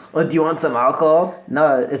 Drugs? Or do you want some alcohol?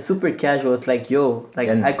 No, it's super casual. It's like, yo, like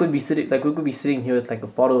And- we could be sitting here with like a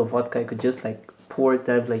bottle of vodka. I could just like pour it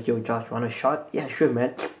down, like, yo, Josh, want a shot? Yeah, sure,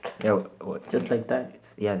 man. Yeah, Just like that.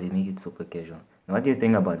 they make it super casual. Now, what do you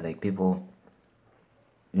think about like people?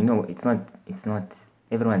 It's not.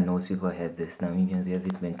 Everyone knows people have this. Namibians, we have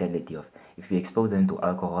this mentality of if you expose them to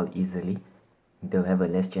alcohol easily, they'll have a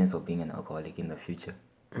less chance of being an alcoholic in the future.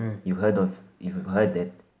 You've heard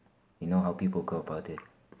that. You know how people go about it.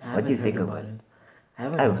 What do you think about it?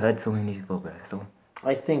 I've heard so many people, bro. So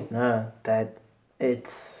I think that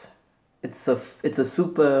it's a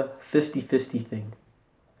super 50-50 thing.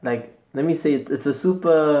 Like, let me say it's a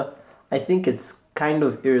super. I think it's kind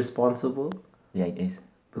of irresponsible yeah, it is.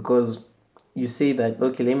 because you say that,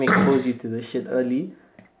 okay, let me expose you to this shit early.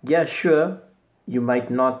 Yeah, sure, you might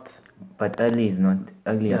not. But early is not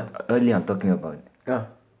early. Yeah. Early, I'm talking about. Yeah.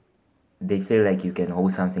 They feel like you can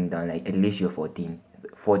hold something down. Like at least you're 14,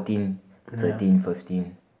 13,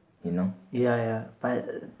 15. You know. Yeah. But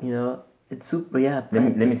it's super. Yeah.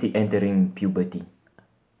 Let me see entering puberty.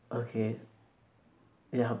 Okay.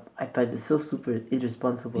 Yeah, but it's still super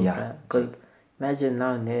irresponsible. Yeah, Because imagine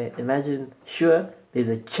now, imagine, sure, there's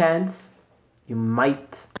a chance you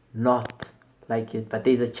might not like it, but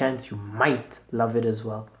there's a chance you might love it as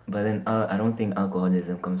well. But then I don't think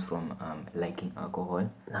alcoholism comes from liking alcohol.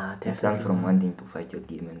 Nah, It comes definitely from not. wanting to fight your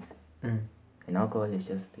demons. Mm. And alcohol is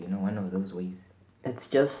just one of those ways. It's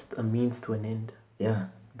just a means to an end, Yeah.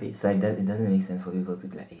 So basically. it doesn't make sense for people to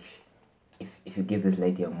be like, "Ish, if you give this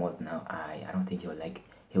lady a malt now, I don't think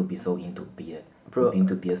he'll be so into beer. Bro. He'll be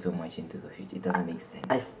into beer so much into the future. It doesn't make sense.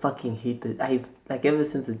 I fucking hate it. Ever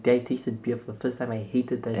since the day I tasted beer for the first time, I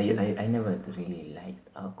hated that shit. I never really liked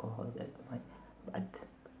alcohol that much, but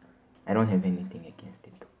I don't have anything against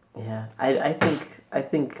it. Yeah, I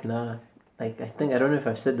think nah, I don't know if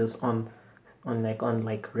I've said this on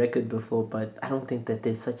record before, but I don't think that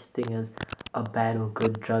there's such a thing as a bad or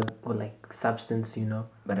good drug or like substance,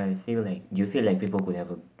 But I feel like, do you feel like people could have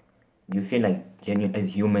do you feel like genuine as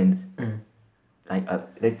humans, like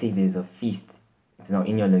let's say there's a feast, it's now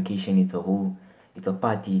in your location, it's a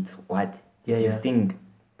party, it's what? Yeah, Do you yeah. think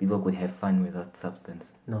people could have fun without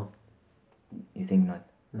substance? No, You think not?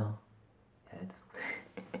 no, Yeah,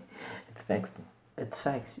 it's facts though. it's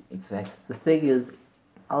facts. It's facts. The thing is,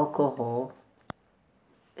 alcohol,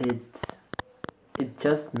 it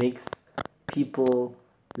just makes people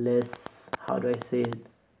less. How do I say it?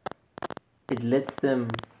 It lets them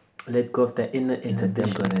let go of their inner It's a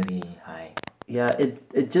inhibitions. temporary high. Yeah,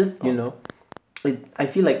 it just I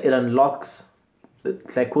feel like it unlocks,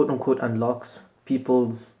 it's like quote unquote unlocks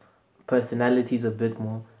people's personalities a bit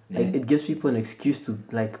more. Like Yeah. it gives people an excuse to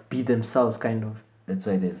like be themselves, kind of. That's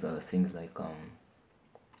why there's things like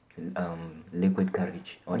liquid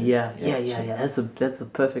courage. Or Yeah. shit. That's a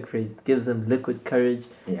perfect phrase. It gives them liquid courage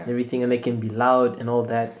Yeah. and everything, and they can be loud and all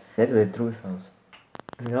that. That's the truth, house.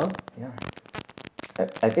 You know? Yeah.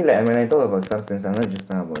 I feel like when I talk about substance, I'm not just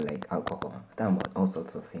talking about like alcohol. I'm talking about all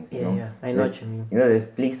sorts of things. You know? Yeah. I know There's- what you mean. There's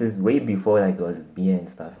places way before like there was beer and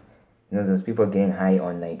stuff. There's people getting high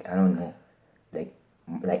on like I don't know,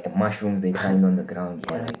 like mushrooms they find on the ground,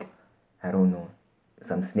 or Yeah. like I don't know,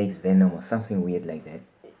 some snake's venom or something weird like that.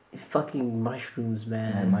 Fucking mushrooms,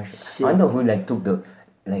 man. Yeah, mushroom. Shit. I wonder who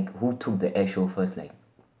took the actual first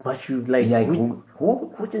Mushrooms, like, yeah, we-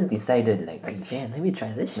 who just decided like man, let me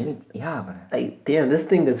try this shit. yeah, but Like, damn, this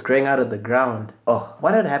thing that's growing out of the ground. oh,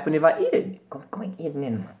 What would happen if I eat it? come and eat it,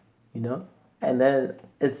 man. And then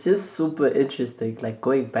it's just super interesting. Like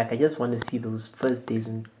going back, I just want to see those first days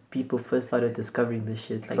when people first started discovering this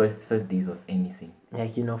shit. Like, First days of anything.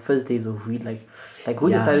 first days of weed. Like who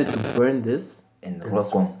Yeah. decided to burn this And and,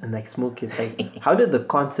 rock on. and like smoke it? Like, how did the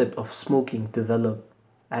concept of smoking develop?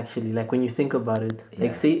 Actually, like when you think about it, Yeah.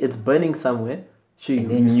 like say it's burning somewhere, sure And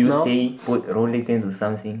then you smell, say roll it into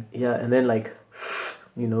something. yeah, and then like,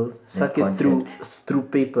 suck it through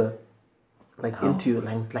paper, like How? into your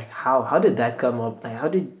lungs. Like how did that come up? Like how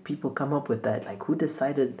did people come up with that? Like who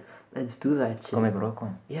decided let's do that shit? Come and rock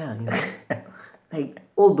on. Yeah, like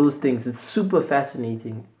all those things. It's super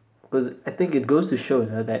fascinating because I think it goes to show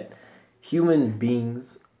that human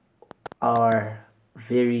beings are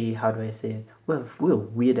very, how do I say it? We're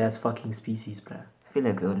weird ass fucking species, bruh. I feel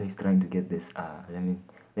like we're always trying to get this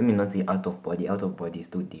let me not say out of body. Out of body is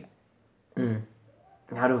too deep.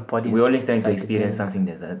 Out of body. We're always trying to experience psychedelics. something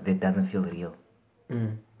that doesn't feel real.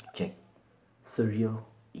 Check. Surreal.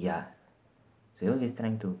 Yeah. So you're always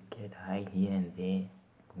trying to get high here and there.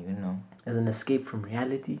 As an escape from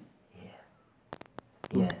reality.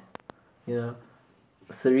 Yeah.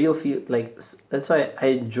 Surreal feel like that's why I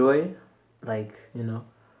enjoy like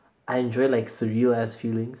surreal ass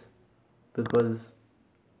feelings because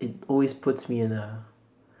it always puts me in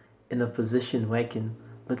a position where I can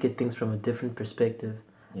look at things from a different perspective.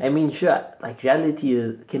 Yeah. I mean, sure, like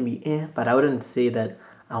reality can be but I wouldn't say that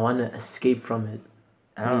I want to escape from it.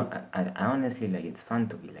 I honestly like it's fun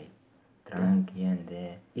to be like drunk here and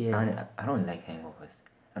there. Yeah. I don't like hangovers.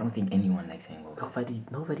 I don't think anyone likes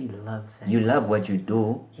hangovers. Nobody loves that. You love what you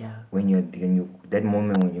do Yeah. when you that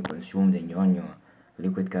moment when you consume and you're on your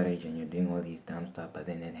liquid courage and you're doing all these dumb stuff, but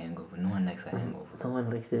then that hangover, no one likes a hangover. No one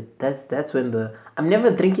likes it. That's when I'm never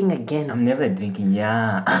drinking again. I'm never drinking.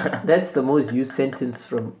 Yeah. That's the most used sentence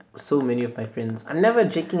from so many of my friends. I'm never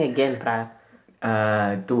drinking again, brah.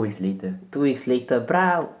 2 weeks later. 2 weeks later,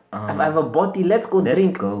 brah. I have a bottle. Let's go Let's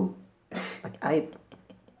drink. go. Like,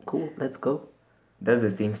 cool. Let's go. That's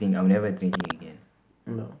the same thing. I'm never drinking again.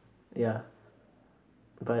 No. Yeah.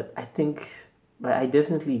 But I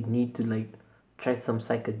definitely need to like try some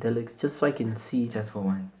psychedelics just so I can see. Just for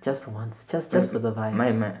once. Just for once. Just for the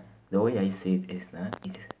vibes. The way I see it is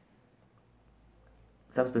it's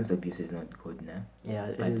substance abuse is not good now. Yeah,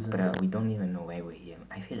 it But, isn't. we don't even know why we're here.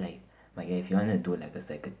 I feel like, my guy, if you wanna do like a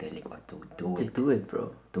psychedelic or do To it. do it,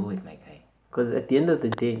 bro. Do it, my guy. Because at the end of the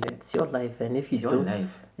day, it's your life, and if you It's your don't, life.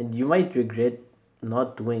 and you might regret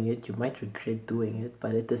not doing it, you might regret doing it,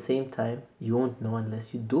 but at the same time, you won't know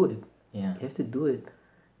unless you do it. Yeah. You have to do it,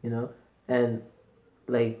 you know. And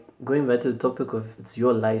like going back to the topic of it's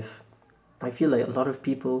your life, I feel like a lot of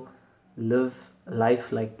people live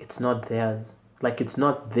life like it's not theirs, like it's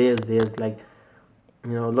not theirs. Like,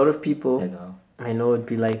 you know, a lot of people Like, I know would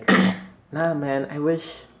be like, nah, man, I wish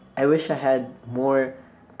I had more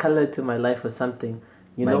color to my life or something.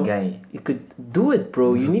 You my know, guy. you could do it,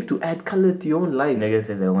 bro. You need to add color to your own life. Nigga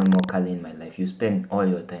says I want more color in my life. You spend all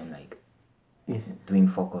your time like Yes. doing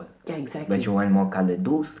fuck all. Yeah, exactly. But you want more color.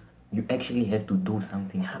 You actually have to do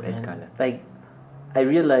something Yeah, to add man. color. Like, I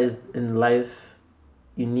realized in life,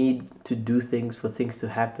 you need to do things for things to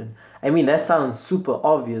happen. I mean, that sounds super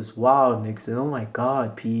obvious. Wow, Nixon. Oh my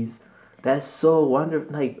God, peace. That's so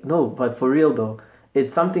wonderful. Like, no, but for real though,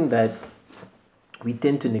 it's something that we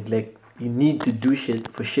tend to neglect. You need to do shit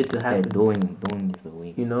for shit to Yeah, happen. doing is the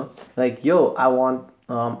way. You know, like, yo, I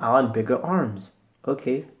want bigger arms.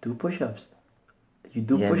 Okay, do push-ups. You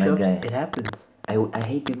do Yeah, my push-ups, guy. it happens. I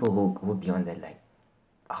hate people who beyond that like,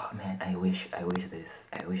 oh man, I wish this,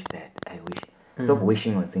 I wish that, I wish. Stop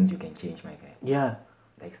wishing on things you can change, my guy. Yeah.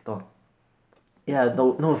 Like, stop. Yeah,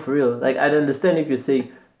 no, for real. Like, I'd understand if you say,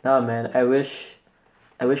 "Nah, man, I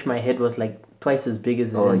wish my head was like twice as big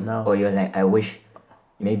as it is now." Or you're like, I wish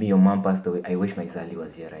maybe your mom passed away. I wish my Sally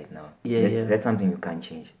was here right now. Yeah, that's, yeah. That's something you can't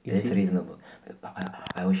change. You That's see? reasonable.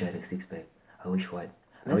 I wish I had a six pack. I wish what?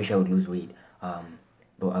 I wish I That's- would lose weight.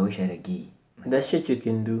 But I wish I had a gi. That shit you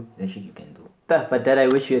can do. That shit you can do. But that I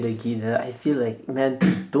wish you had a key. That I feel like, man,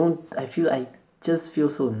 I just feel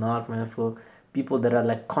so not, man, for people that are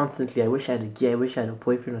like constantly. I wish I had a key. I wish I had a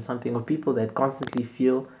boyfriend or something. Or people that constantly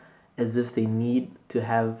feel as if they need to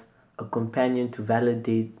have a companion to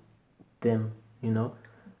validate them. You know,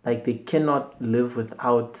 like they cannot live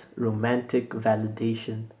without romantic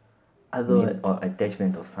validation. Otherwise, Or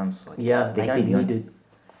attachment of some sort. yeah, like can't they be on- need it.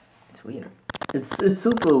 It's weird. It's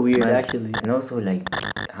super weird, But- actually. And also, like,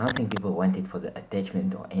 I don't think people want it for the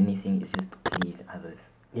attachment or anything. It's just to please others.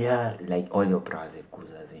 Yeah, Like, all your bras have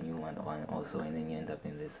coolers and you want one also, and then you end up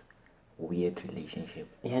in this weird relationship.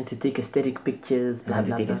 you want to take aesthetic pictures. You Blah want to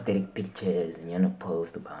blah take blah. aesthetic pictures and you want to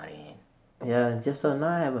post about it. Yeah, just so now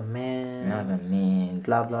I have a man. You have a man.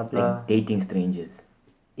 Blah blah blah. Like dating strangers.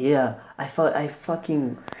 Yeah, I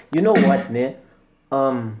fucking. You know what, ne?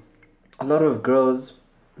 A lot of girls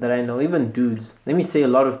that I know, even dudes. Let me say a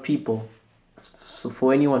lot of people. So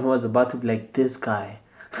for anyone who was about to be like this guy.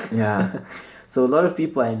 Yeah. So a lot of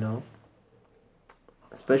people I know,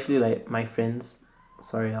 especially like my friends.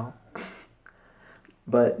 Sorry, Al.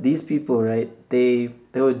 But these people, right? They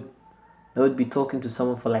would be talking to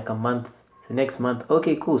someone for like a month. The next month,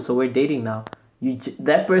 okay, cool. So we're dating now.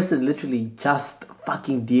 That person literally just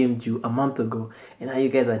fucking DM'd you a month ago, and now you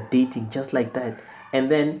guys are dating just like that. And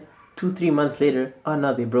then 2-3 months later, oh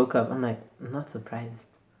no, they broke up. I'm like, I'm not surprised.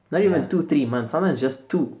 Not even Yeah. 2-3 months. Sometimes just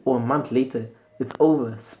 2 or a month later, it's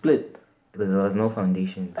over, split. Because there was no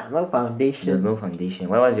foundation. There's no foundation. There's no foundation.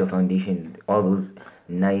 What was your foundation? All those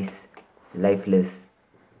nice, lifeless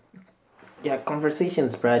Yeah,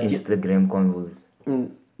 conversations, Brad. Instagram convos.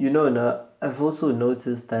 You know, no, I've also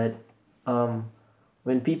noticed that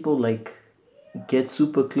when people like get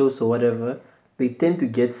super close or whatever, they tend to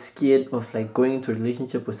get scared of like going into a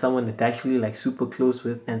relationship with someone that they're actually like super close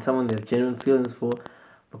with and someone they have genuine feelings for,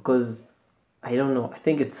 because I don't know. I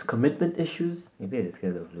think it's commitment issues. Maybe they're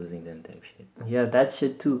scared of losing them type shit. Yeah, that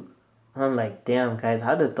shit too. I'm like, damn, guys,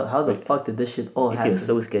 how the fuck did this shit all If happen? you're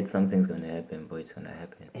so scared something's gonna happen, boy, it's gonna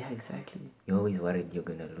happen. Yeah, exactly. You're always worried you're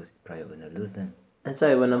gonna lose, probably gonna lose them. That's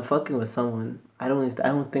why when I'm fucking with someone, I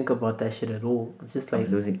don't think about that shit at all. It's just like,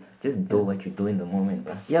 Of losing, just do what you do in the moment,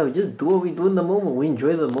 bro. yeah, we just do what we do in the moment. We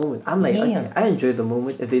enjoy the moment. I'm like, Yeah. okay, I enjoy the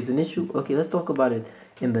moment. If there's an issue, okay, let's talk about it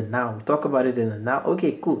in the now. We talk about it in the now.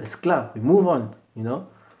 Okay, cool. It's clear. We move on. You know,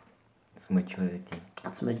 It's maturity.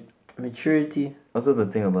 it's maturity. Also, the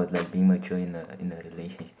thing about like being mature in a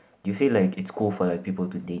relationship. Do you feel like it's cool for like people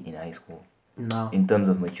to date in high school No, in terms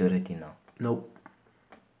of maturity now? nope.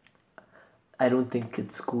 I don't think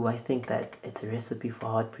it's cool. I think that it's a recipe for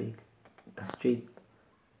heartbreak. Straight.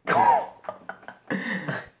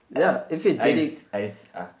 Yeah, if you're dating,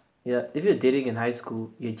 yeah, if you're dating in high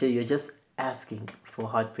school, you're just asking for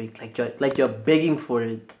heartbreak, like you're begging for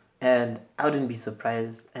it, and I wouldn't be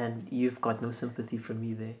surprised. And you've got no sympathy from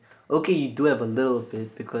me there. Okay, you do have a little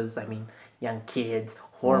bit because I mean, young kids,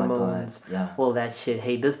 hormones, yeah. all that shit.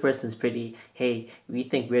 Hey, this person's pretty. Hey, we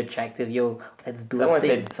think we're attractive. Yo, let's do a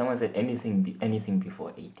thing. Someone said anything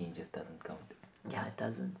before 18 just doesn't count. Yeah, it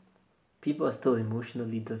doesn't. People are still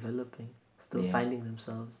emotionally developing, still Yeah. finding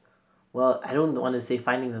themselves. Well, I don't want to say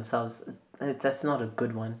finding themselves. That's not a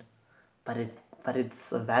good one, but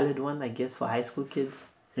it's a valid one, I guess, for high school kids.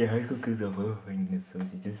 Yeah, high school kids are forever finding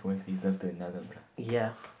themselves. It's just one face after another, bro.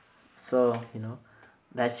 Yeah. So,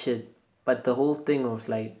 that shit. But the whole thing of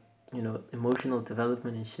like, emotional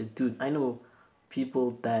development and shit, dude, I know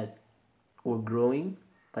people that were growing,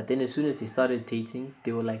 but then as soon as they started dating,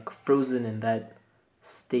 they were like frozen in that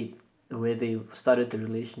state where they started the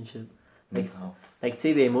relationship. Like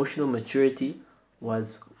say the emotional maturity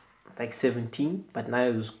was like 17, but now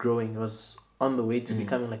it was growing. It was on the way to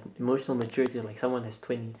becoming like emotional maturity, like someone has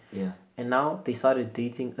 20. Yeah. And now they started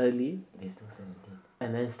dating early, They're still 17.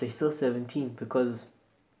 and then they're still 17 because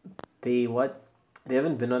they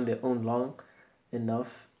haven't been on their own long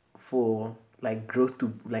enough for like growth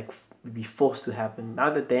to like be forced to happen.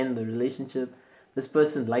 Now that they're in the relationship, this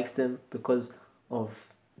person likes them because of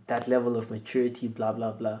that level of maturity, blah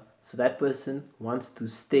blah blah. So that person wants to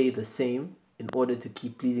stay the same in order to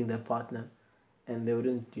keep pleasing their partner, and they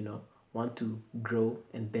wouldn't want to grow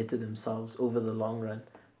and better themselves over the long run,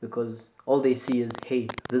 because all they see is, hey,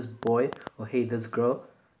 this boy, or hey, this girl,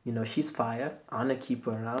 she's fire, I want to keep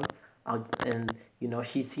her around. And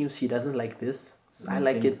she seems she doesn't like this, so I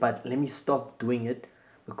like it, but let me stop doing it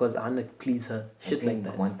because I want to please her. Shit like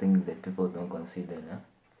that. One thing that people don't consider, I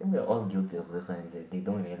think we're all guilty of this one, is that they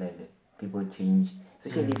don't realize that people change,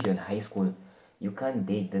 especially if you're in high school. You can't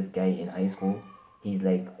date this guy in high school. He's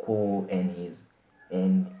like cool and he's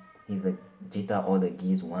like jitter all the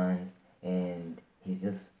geese wants, and he's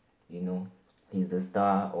just he's the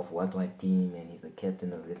star of what team, and he's the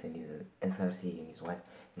captain of this, and he's a SRC, and he's what.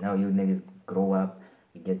 Now you niggas grow up,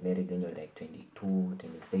 you get married when you're like 22,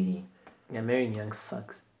 23. Yeah, marrying young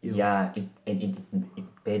sucks. Ew. Yeah,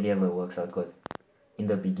 it barely ever works out, because in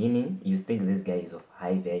the beginning you think this guy is of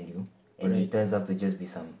high value, and he Right. turns out to just be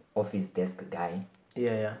some office desk guy.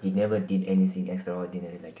 Yeah. He never did anything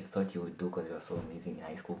extraordinary like you thought you would do because you were so amazing in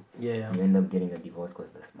high school. Yeah. You end up getting a divorce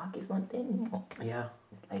because the smack is not there anymore. Yeah.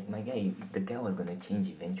 It's like, my guy, the guy was gonna change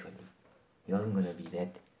eventually. He wasn't gonna be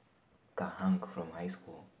that kahunk from high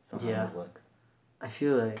school. Somehow Yeah. it works. I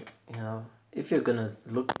feel like, if you're gonna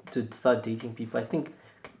look to start dating people, I think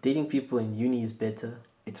dating people in uni is better.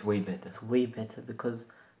 It's way better. It's way better because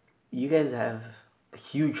you guys have a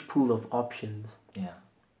huge pool of options. Yeah.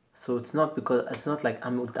 So it's not like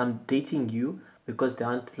I'm dating you because there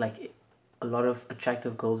aren't like a lot of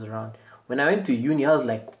attractive girls around. When I went to uni, I was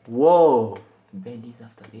like, whoa, Baddies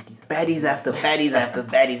after baddies. baddies after baddies after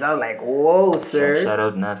baddies. I was like, whoa, sir. Shout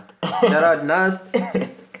out Nast. Shout out Nast.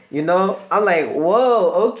 I'm like,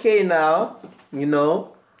 whoa, okay now. I'm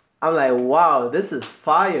like, wow, this is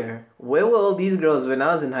fire. Where were all these girls when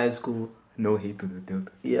I was in high school? No hate to the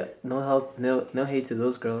Delta. Yeah, no hate to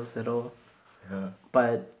those girls at all. Yeah.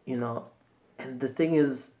 But and the thing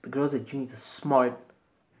is, the girls at uni are smart,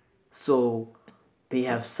 so they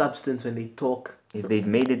have substance when they talk. If they've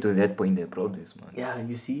made it to that point, they're products, man. Yeah,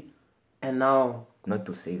 you see, and now. Not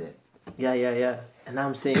to say that. Yeah. And now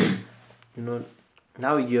I'm saying,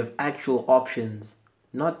 now you have actual options,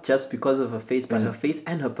 not just because of her face, but her face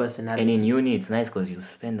and her personality. And in uni, it's nice because you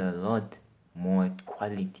spend a lot more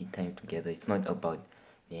quality time together. It's not about,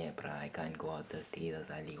 yeah, bro, I can't go out this day, there's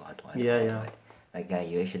Ali, what. Yeah. Like, guy,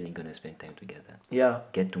 you're actually gonna spend time together. Yeah.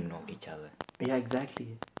 Get to know each other. Yeah,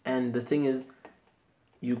 exactly. And the thing is,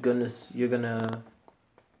 you're gonna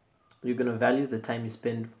value the time you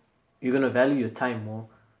spend. You're gonna value your time more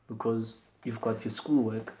because you've got your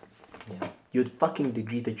schoolwork, Yeah. your fucking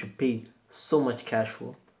degree that you paid so much cash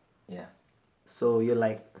for. Yeah. So you're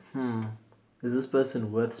like, is this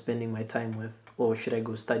person worth spending my time with, or should I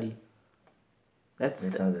go study? That's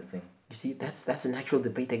another thing. You see, that's an actual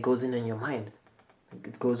debate that goes in your mind. Like,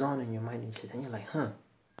 it goes on in your mind and shit, and you're like,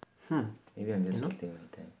 Maybe I'm just wasting my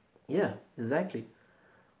time. Yeah, exactly.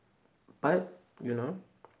 But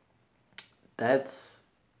that's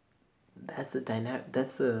the dynamic.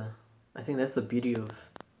 I think that's the beauty of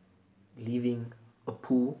leaving a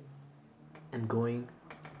pool and going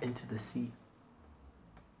into the sea.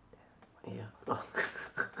 Yeah.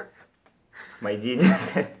 My G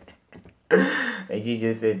just said.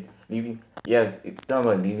 Leaving. Yes, it's not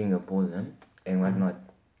about leaving a pool, and whatnot.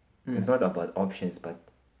 It's not about options, but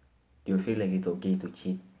do you feel like it's okay to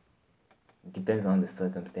cheat? It depends on the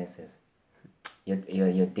circumstances.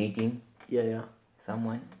 You're dating Yeah.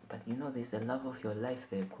 someone, but there's a love of your life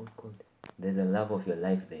there, quote. There's a love of your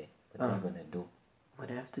life there. What are you gonna do? Would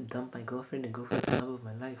I have to dump my girlfriend and go for the love of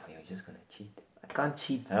my life? You're just gonna cheat. I can't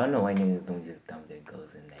cheat. I don't know why niggas don't just dump their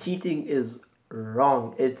girls in there. Cheating is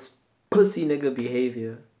wrong. It's pussy nigga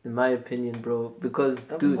behavior, in my opinion, bro. Because,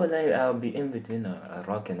 Some dude. people like I'll be in between a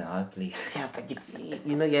rock and a hard place. Yeah, but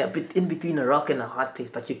you're in between a rock and a hard place,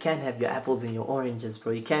 but you can't have your apples and your oranges,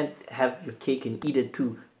 bro. You can't have your cake and eat it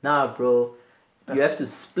too. Nah, bro. You have to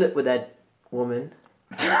split with that woman.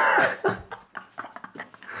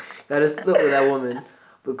 Gotta split with that woman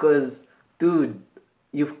because, dude,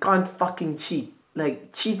 you can't fucking cheat.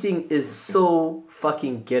 Like, cheating is so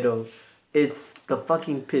fucking ghetto. It's the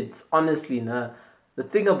fucking pits. Honestly, nah. The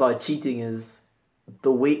thing about cheating is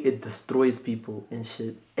the way it destroys people and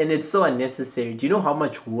shit. And it's so unnecessary. Do you know how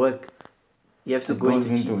much work you have to go into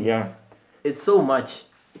cheating? Yeah. It's so much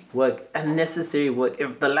work, unnecessary work.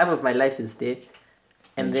 If the love of my life is there,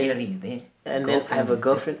 and then Jerry's there. and then I have a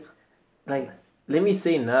girlfriend, like, let me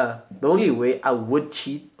say, nah. The only way I would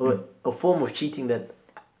cheat, or a form of cheating that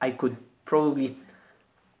I could probably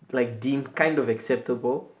like deem kind of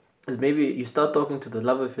acceptable, is maybe you start talking to the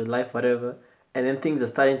love of your life, whatever, and then things are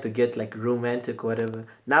starting to get like romantic or whatever.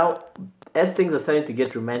 Now, as things are starting to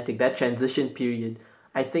get romantic, that transition period,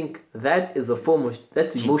 I think that is a form of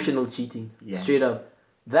that's emotional cheating, Yeah. straight up.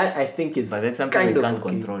 That I think is But that's something kind you of can't okay.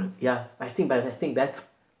 control. Yeah, I think that's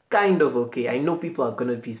kind of okay. I know people are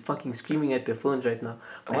gonna be fucking screaming at their phones right now.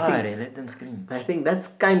 But Why? Let them scream. I think that's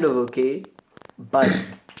kind of okay, but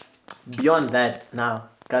beyond that, now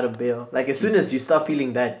gotta bail. Like as soon as you start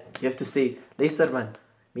feeling that, you have to say, "Leicester man,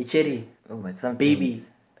 me cherry, Oh, but some baby, things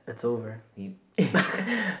it's over." you-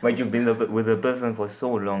 but you've been with a person for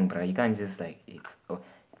so long, bro. You can't just like it's. Oh,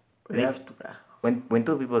 You have to, bruh. when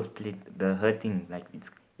two people split, the hurting like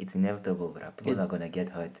it's inevitable, bro. People are gonna get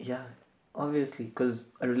hurt. Yeah, obviously, because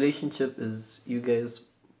a relationship is you guys,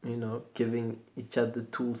 giving each other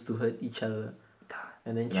tools to hurt each other,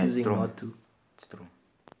 and then Yeah, it's choosing true. not to. It's true.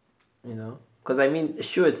 Because I mean,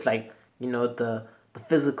 sure, it's like the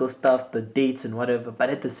physical stuff, the dates and whatever, but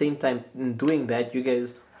at the same time, in doing that, you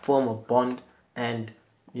guys form a bond, and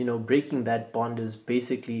breaking that bond is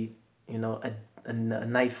basically a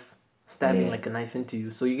knife stabbing Yeah. like a knife into you.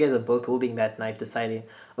 So you guys are both holding that knife, deciding,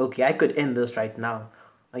 okay, I could end this right now.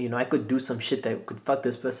 I could do some shit that could fuck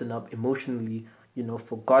this person up emotionally,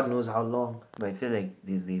 for God knows how long. But I feel like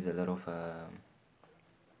these days a lot of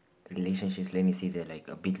relationships. Let me see, they're like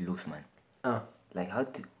a bit loose, man. Like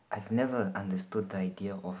I've never understood the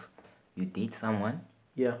idea of you date someone,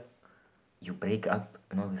 Yeah. you break up,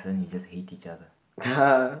 and all of a sudden you just hate each other.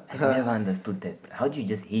 Yeah. I've never understood that. How do you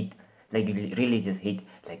just hate? Like you really just hate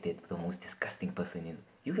like the most disgusting person in.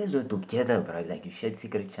 You guys were together, bro. Like you shared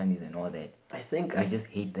secret channels and all that. I think I just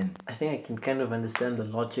hate them. I think I can kind of understand the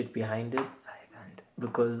logic behind it, I can't.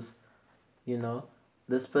 because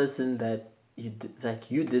this person that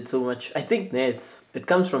you did so much. I think it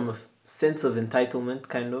comes from a sense of entitlement,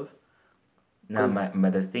 kind of. Nah,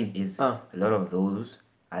 but the thing is, Ah. a lot of those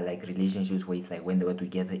are like relationships where it's like when they were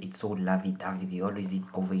together, it's so lovey-dovey. They always eat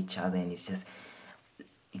over each other, and it's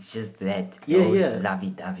just that. Yeah, They're yeah. always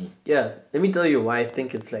lovey-dovey. Yeah, let me tell you why I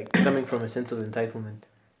think it's like coming from a sense of entitlement.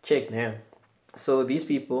 Check now. So these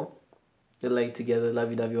people, they're like together,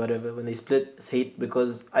 lovey-dovey, whatever. When they split, it's hate,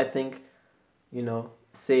 because I think,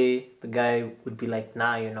 say the guy would be like,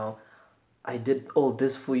 nah, I did all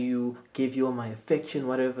this for you, gave you all my affection,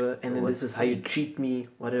 whatever, and then What's this is how you fake? treat me,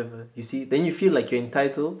 whatever. You see? Then you feel like you're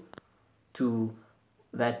entitled to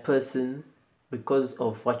that person because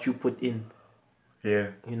of what you put in. Yeah.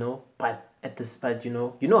 But you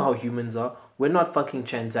know how humans are. We're not fucking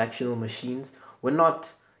transactional machines. We're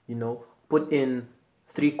not, put in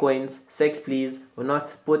 3 coins, sex please. We're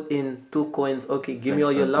not put in 2 coins, okay, give me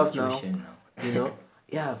all your love now.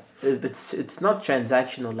 Yeah, it's not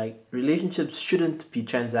transactional. Like, relationships shouldn't be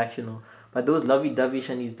transactional. But those lovey-dovey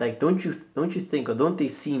shanies, like, don't you think, or don't they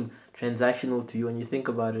seem transactional to you when you think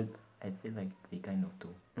about it? I feel like they kind of do.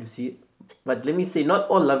 You see? But let me say, not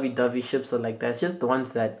all lovey-dovey ships are like that. It's just the ones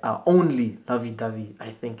that are only lovey-dovey,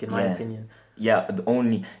 I think, in my Yeah. opinion. Yeah,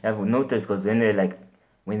 I've noticed because when they're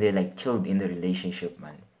like chilled in the relationship,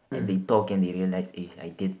 man, and they talk and they realize, hey, I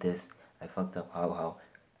did this, I fucked up, how,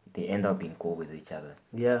 they end up being cool with each other.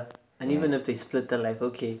 Yeah. And Yeah. even if they split, they're like,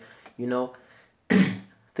 okay,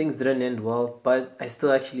 things didn't end well, but I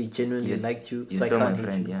still actually genuinely You're liked you, you're so I still can't my hate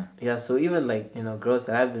friend, you. yeah. Yeah, so even like, girls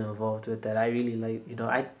that I've been involved with that I really like,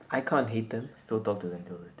 I can't hate them. Still talk to them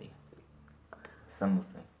till this day. Some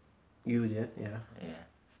of them, You, yeah, yeah. yeah.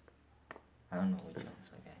 I don't know which ones,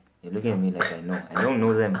 okay. You're looking at me like I know. I don't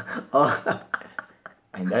know them. Oh,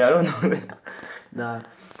 I don't know them. nah.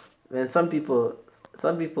 Man, some people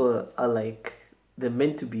are like, they're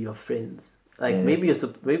meant to be your friends. Like Yeah, maybe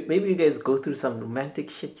maybe you guys go through some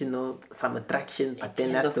romantic shit, you know, some attraction, but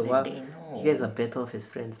then the end of after a the while, day, no. you guys are better off as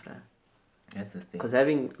friends, bro. That's the thing. Because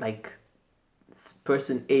having like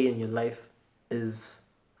person A in your life is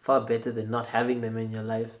far better than not having them in your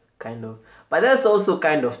life, kind of. But that's also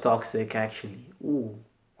kind of toxic, actually. Ooh,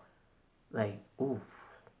 like ooh,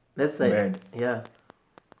 that's like Mad. yeah,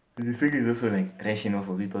 The thing is also like rational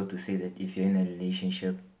for people to say that if you're in a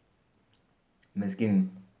relationship,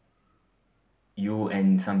 masking you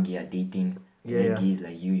and some guy are dating, and Yeah, the yeah. guy is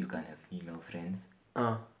like you can't have female friends,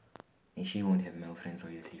 uh, and she won't have male friends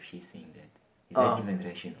obviously if she's saying that. Is that even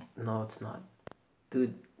rational? no, it's not,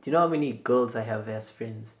 dude. Do you know how many girls I have as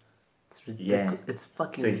friends? It's ridiculous. Yeah. It's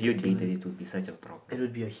fucking So if you ridiculous. dated, it would be such a problem. It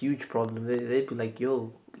would be a huge problem. They'd be like,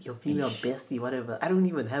 yo, your female Ish. bestie, whatever. I don't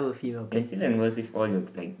even have a female And bestie. still and worse if all your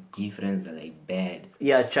like G friends are like bad.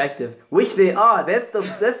 Yeah, attractive. Which they are. That's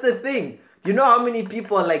the thing. You know how many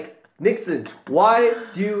people are like, Nixon, why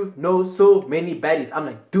do you know so many baddies? I'm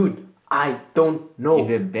like, dude, I don't know. If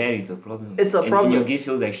they're bad, it's a problem. It's a And problem. your gift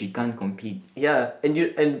feels like she can't compete. Yeah,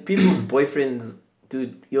 and people's boyfriends,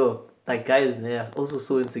 dude, yo, like guys, they're also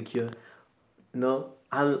so insecure. You know,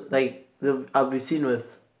 I'll be seen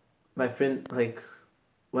with my friend, like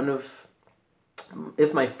one of,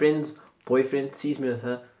 if my friend's boyfriend sees me with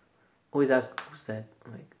her, always ask, who's that?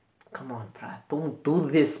 I'm like, come on, bruh, don't do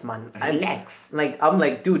this, man. Relax. I'm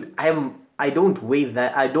like, dude, I don't weigh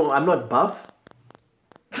that. I'm not buff,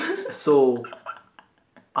 so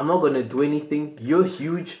I'm not gonna do anything. You're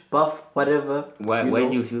huge, buff, whatever. Why know?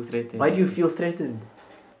 do you feel threatened? Why do you feel threatened?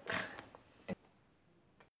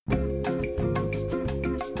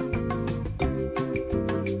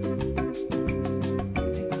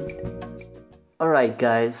 Alright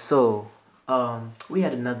guys, so we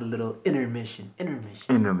had another little intermission.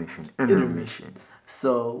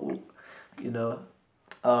 So, you know,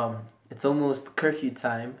 it's almost curfew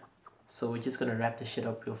time, so we're just gonna wrap this shit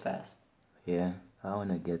up real fast. Yeah, I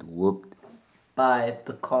wanna get whooped. By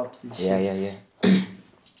the cops and shit. Yeah.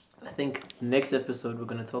 I think next episode we're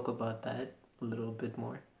gonna talk about that a little bit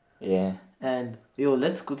more. Yeah. And yo,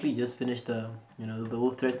 let's quickly just finish the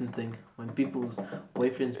whole threatened thing. When people's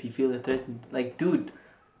boyfriends be feeling threatened, like, dude,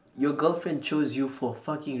 your girlfriend chose you for a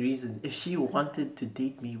fucking reason. If she wanted to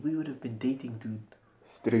date me, we would have been dating, dude.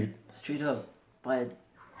 Straight up. But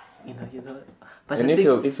you know. But And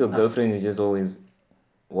the if your girlfriend is just always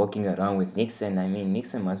walking around with Nixon, I mean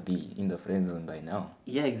Nixon must be in the friend zone by now.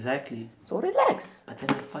 Yeah, exactly. So relax. But then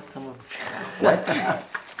I fuck someone. What?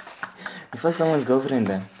 You fuck someone's girlfriend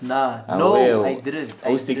then? Nah, Ah, no, well, I didn't.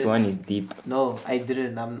 061 is deep. No, I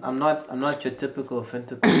didn't. I'm not your typical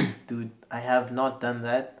fentical dude. I have not done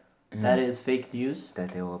that. That is fake news.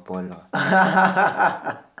 That they were Polo.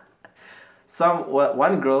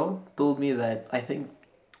 One girl told me that I think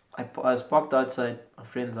I was parked outside a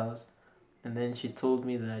friend's house, and then she told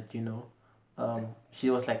me that she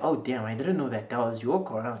was like, oh damn, I didn't know that was your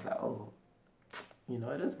car. I was like, oh,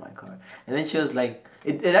 it is my car. And then she was like,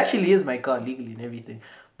 it actually is my car legally and everything,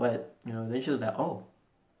 but then she was like, oh,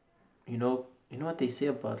 you know what they say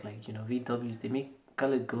about like VWs, they make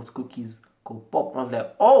colored girls cookies go pop. I was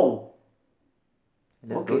like, oh,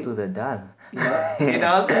 Let's okay. go to the dal. Yeah.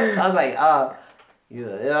 I was like, you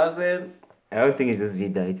know what I'm saying? I don't think it's just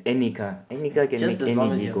Vida, it's any car. Any car can Just make as long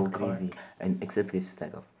any as G you go have a car. crazy. And except if it's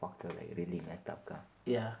like a fucked up, like really messed up car.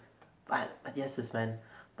 Yeah, but yes, this man.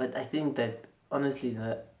 But I think that honestly,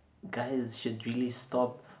 the guys should really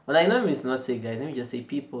stop. Well, I know it's not say guys. Let me just say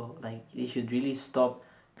people. Like they should really stop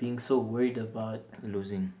being so worried about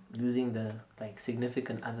losing the like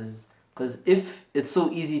significant others. Because if it's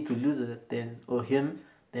so easy to lose it, then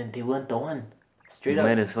they weren't the one. Straight You up.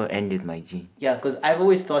 might as well end it, my G. Yeah, because I've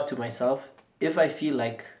always thought to myself, if I feel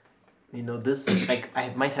like, this, like I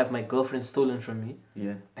might have my girlfriend stolen from me,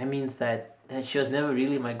 Yeah. that means that she was never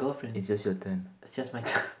really my girlfriend. It's just your turn. It's just my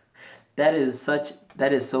turn. That is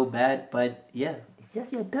so bad, but yeah. It's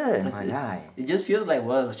just your turn, my guy. It just feels like,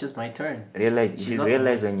 well, it's just my turn. You She's should not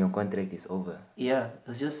realize when your contract is over. Yeah, it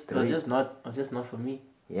was just not for me.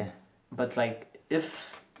 Yeah. But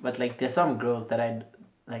there's some girls that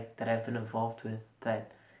I've been involved with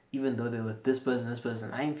that even though they were this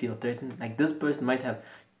person, I didn't feel threatened. Like this person might have,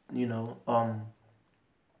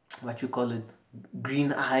 what you call it,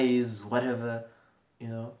 green eyes, whatever,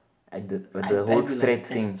 But the whole threat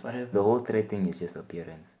thing, whatever. the whole threat thing is just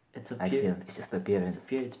appearance. I feel it's just appearance. It's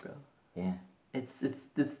appearance, bro. Yeah. It's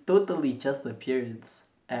totally just appearance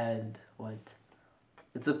and what?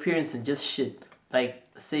 It's appearance and just shit. Like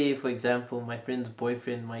say for example, my friend's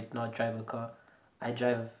boyfriend might not drive a car. I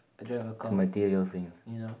drive a car. It's material things.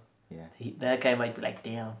 You know. Yeah. That guy might be like,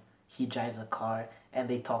 damn, he drives a car and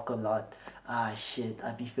they talk a lot. Ah, shit,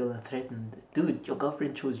 I'd be feeling threatened. Dude, your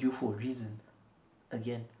girlfriend chose you for a reason.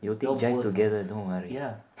 Again, You'll you're take jive both- together, don't worry.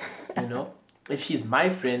 Yeah, you know, if she's my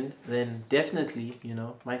friend, then definitely,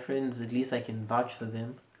 my friends, at least I can vouch for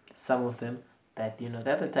them, some of them, that,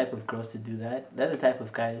 they're the type of girls to do that. They're the type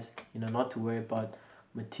of guys, not to worry about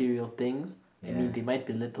material things. I mean, Yeah. they might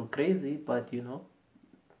be a little crazy, but,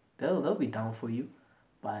 they'll be down for you.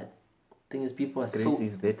 But thing is, people are Crazy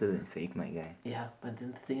is better than fake, my guy. yeah, but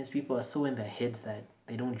then the thing is, people are so in their heads that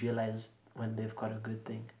they don't realize when they've got a good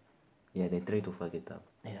thing. Yeah, they try to fuck it up.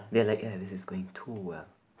 Yeah, They're like, yeah, this is going too well.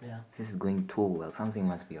 yeah. This is going too well. Something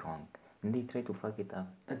must be wrong. And they try to fuck it up.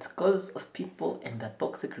 It's because of people in their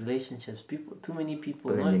toxic relationships. Too many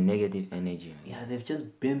people. But Not, the negative energy. yeah, they've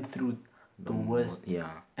just been through the worst. Yeah.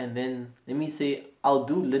 And then let me say, I'll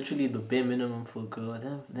do literally the bare minimum for a girl.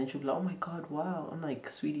 And then she'll be like, oh my god, wow. I'm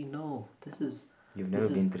like, sweetie, no, this is. You've never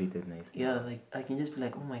This been is- treated nicely. Yeah, like I can just be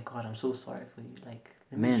like, oh my god, I'm so sorry for you. Like,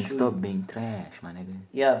 let me Man, show stop you. being trash, my nigga.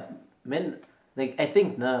 Yeah, men, like, I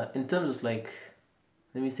think, in terms of, like,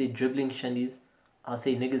 let me say dribbling shandies, I'll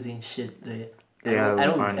say niggas ain't shit there. Yeah, I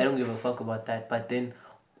aren't. don't give a fuck about that. But then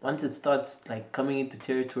once it starts, like, coming into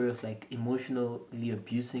territory of, like, emotionally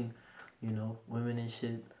abusing, women and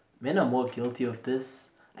shit, men are more guilty of this.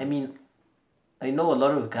 I mean, I know a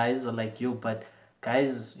lot of guys are like you, but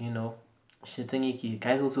guys, shit thingy,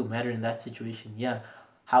 guys also matter in that situation. Yeah.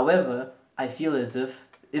 However, I feel as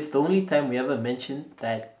if the only time we ever mention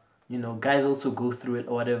that, guys also go through it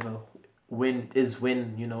or whatever, when,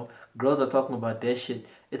 girls are talking about their shit,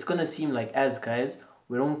 it's gonna seem like as guys,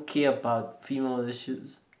 we don't care about female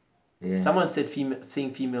issues. Yeah. Someone said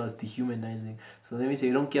saying female is dehumanizing. So let me say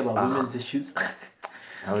we don't care about women's issues.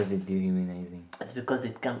 How is it dehumanizing? It's because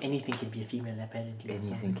anything can be a female apparently. or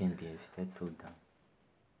Anything something. can be. That's so dumb.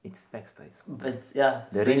 It's facts, but it's But yeah.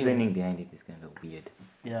 the so anyway. reasoning behind it is kind of weird.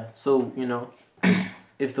 Yeah. So,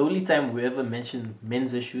 if the only time we ever mention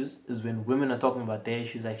men's issues is when women are talking about their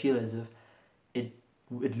issues, I feel as if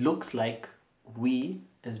it looks like we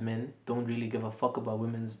as men don't really give a fuck about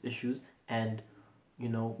women's issues, and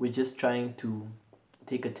we're just trying to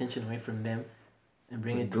take attention away from them and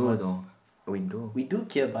bring We it do, to us. though. We do. We do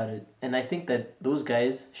care about it, and I think that those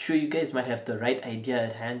guys, sure, you guys might have the right idea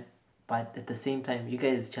at hand, but at the same time, you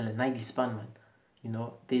guys challenge 90 span,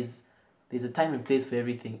 man. There's a time and place for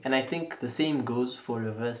everything, and I think the same goes for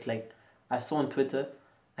reverse. Like, I saw on Twitter,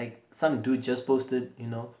 like, some dude just posted,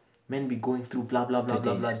 men be going through blah blah blah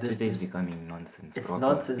blah blah. This, Today is this. becoming nonsense. It's proper.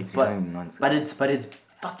 nonsense, It's but- becoming nonsense. But it's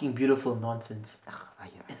fucking beautiful nonsense. Yeah.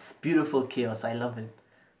 It's beautiful chaos. I love it.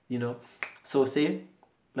 So say,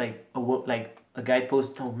 like a guy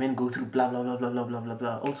posts, oh, men go through blah blah blah blah blah blah blah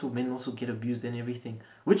blah. Also, men also get abused and everything,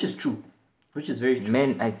 which is true, which is very true.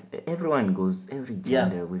 Men, everyone goes, every Yeah.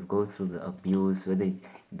 gender, we go through the abuse, whether it's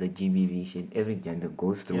the GBV shit, every gender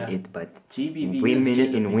goes through Yeah. it, but GBV is women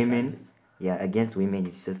gender-based in women, violence. yeah, against women,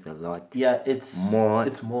 it's just a lot. Yeah, it's More.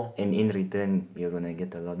 It's more. And in return, you're gonna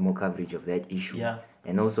get a lot more coverage of that issue. Yeah.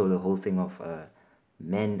 And also the whole thing of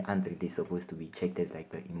men aren't really supposed to be checked as like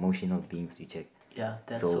the emotional beings you check. Yeah,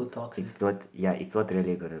 that's so toxic. It's not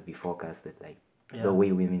really gonna be forecasted like Yeah. the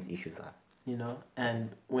way women's issues are. And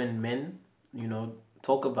when men,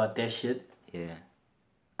 talk about their shit, Yeah.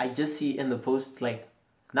 I just see in the posts, like,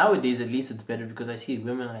 nowadays at least it's better because I see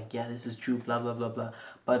women like, yeah, this is true, blah blah blah blah.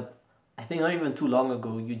 But I think not even too long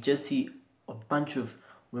ago, you just see a bunch of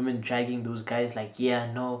women dragging those guys like,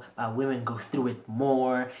 yeah, no, women go through it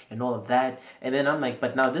more and all of that. And then I'm like,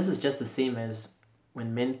 but now this is just the same as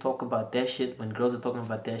when men talk about their shit, when girls are talking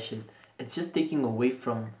about their shit. It's just taking away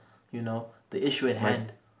from, the issue at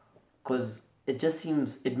hand. Because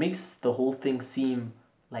it makes the whole thing seem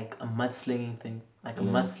like a mudslinging thing, like a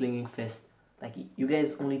mudslinging fest. Like, you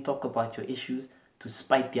guys only talk about your issues to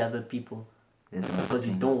spite the other people That's another because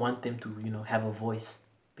you thing. don't want them to, have a voice,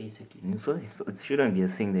 basically. So it shouldn't be a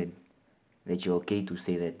thing that you're okay to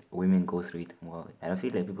say that women go through it more. And I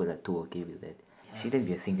feel like people are too okay with that. It shouldn't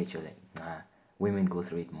be a thing that you're like, nah, women go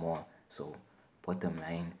through it more. So bottom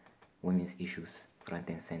line, women's issues front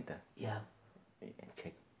and center. Yeah.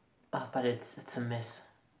 Check. But it's a mess.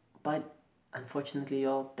 But unfortunately,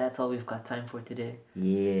 y'all, that's all we've got time for today.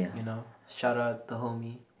 Yeah. Shout out the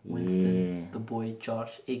homie Winston, Yeah. the boy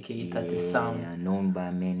Josh, aka Tate Sound. Yeah, known by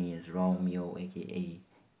many as Romeo, aka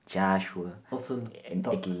Joshua, Also, and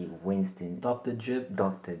aka Winston, Dr. Drip,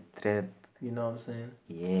 Dr. Trip. you know what I'm saying?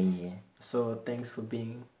 Yeah. So thanks for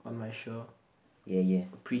being on my show. Yeah.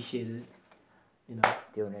 Appreciate it.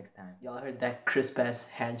 Till next time. Y'all heard that crisp ass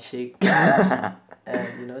handshake.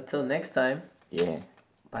 And till next time, Yeah.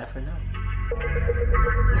 bye for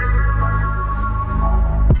now.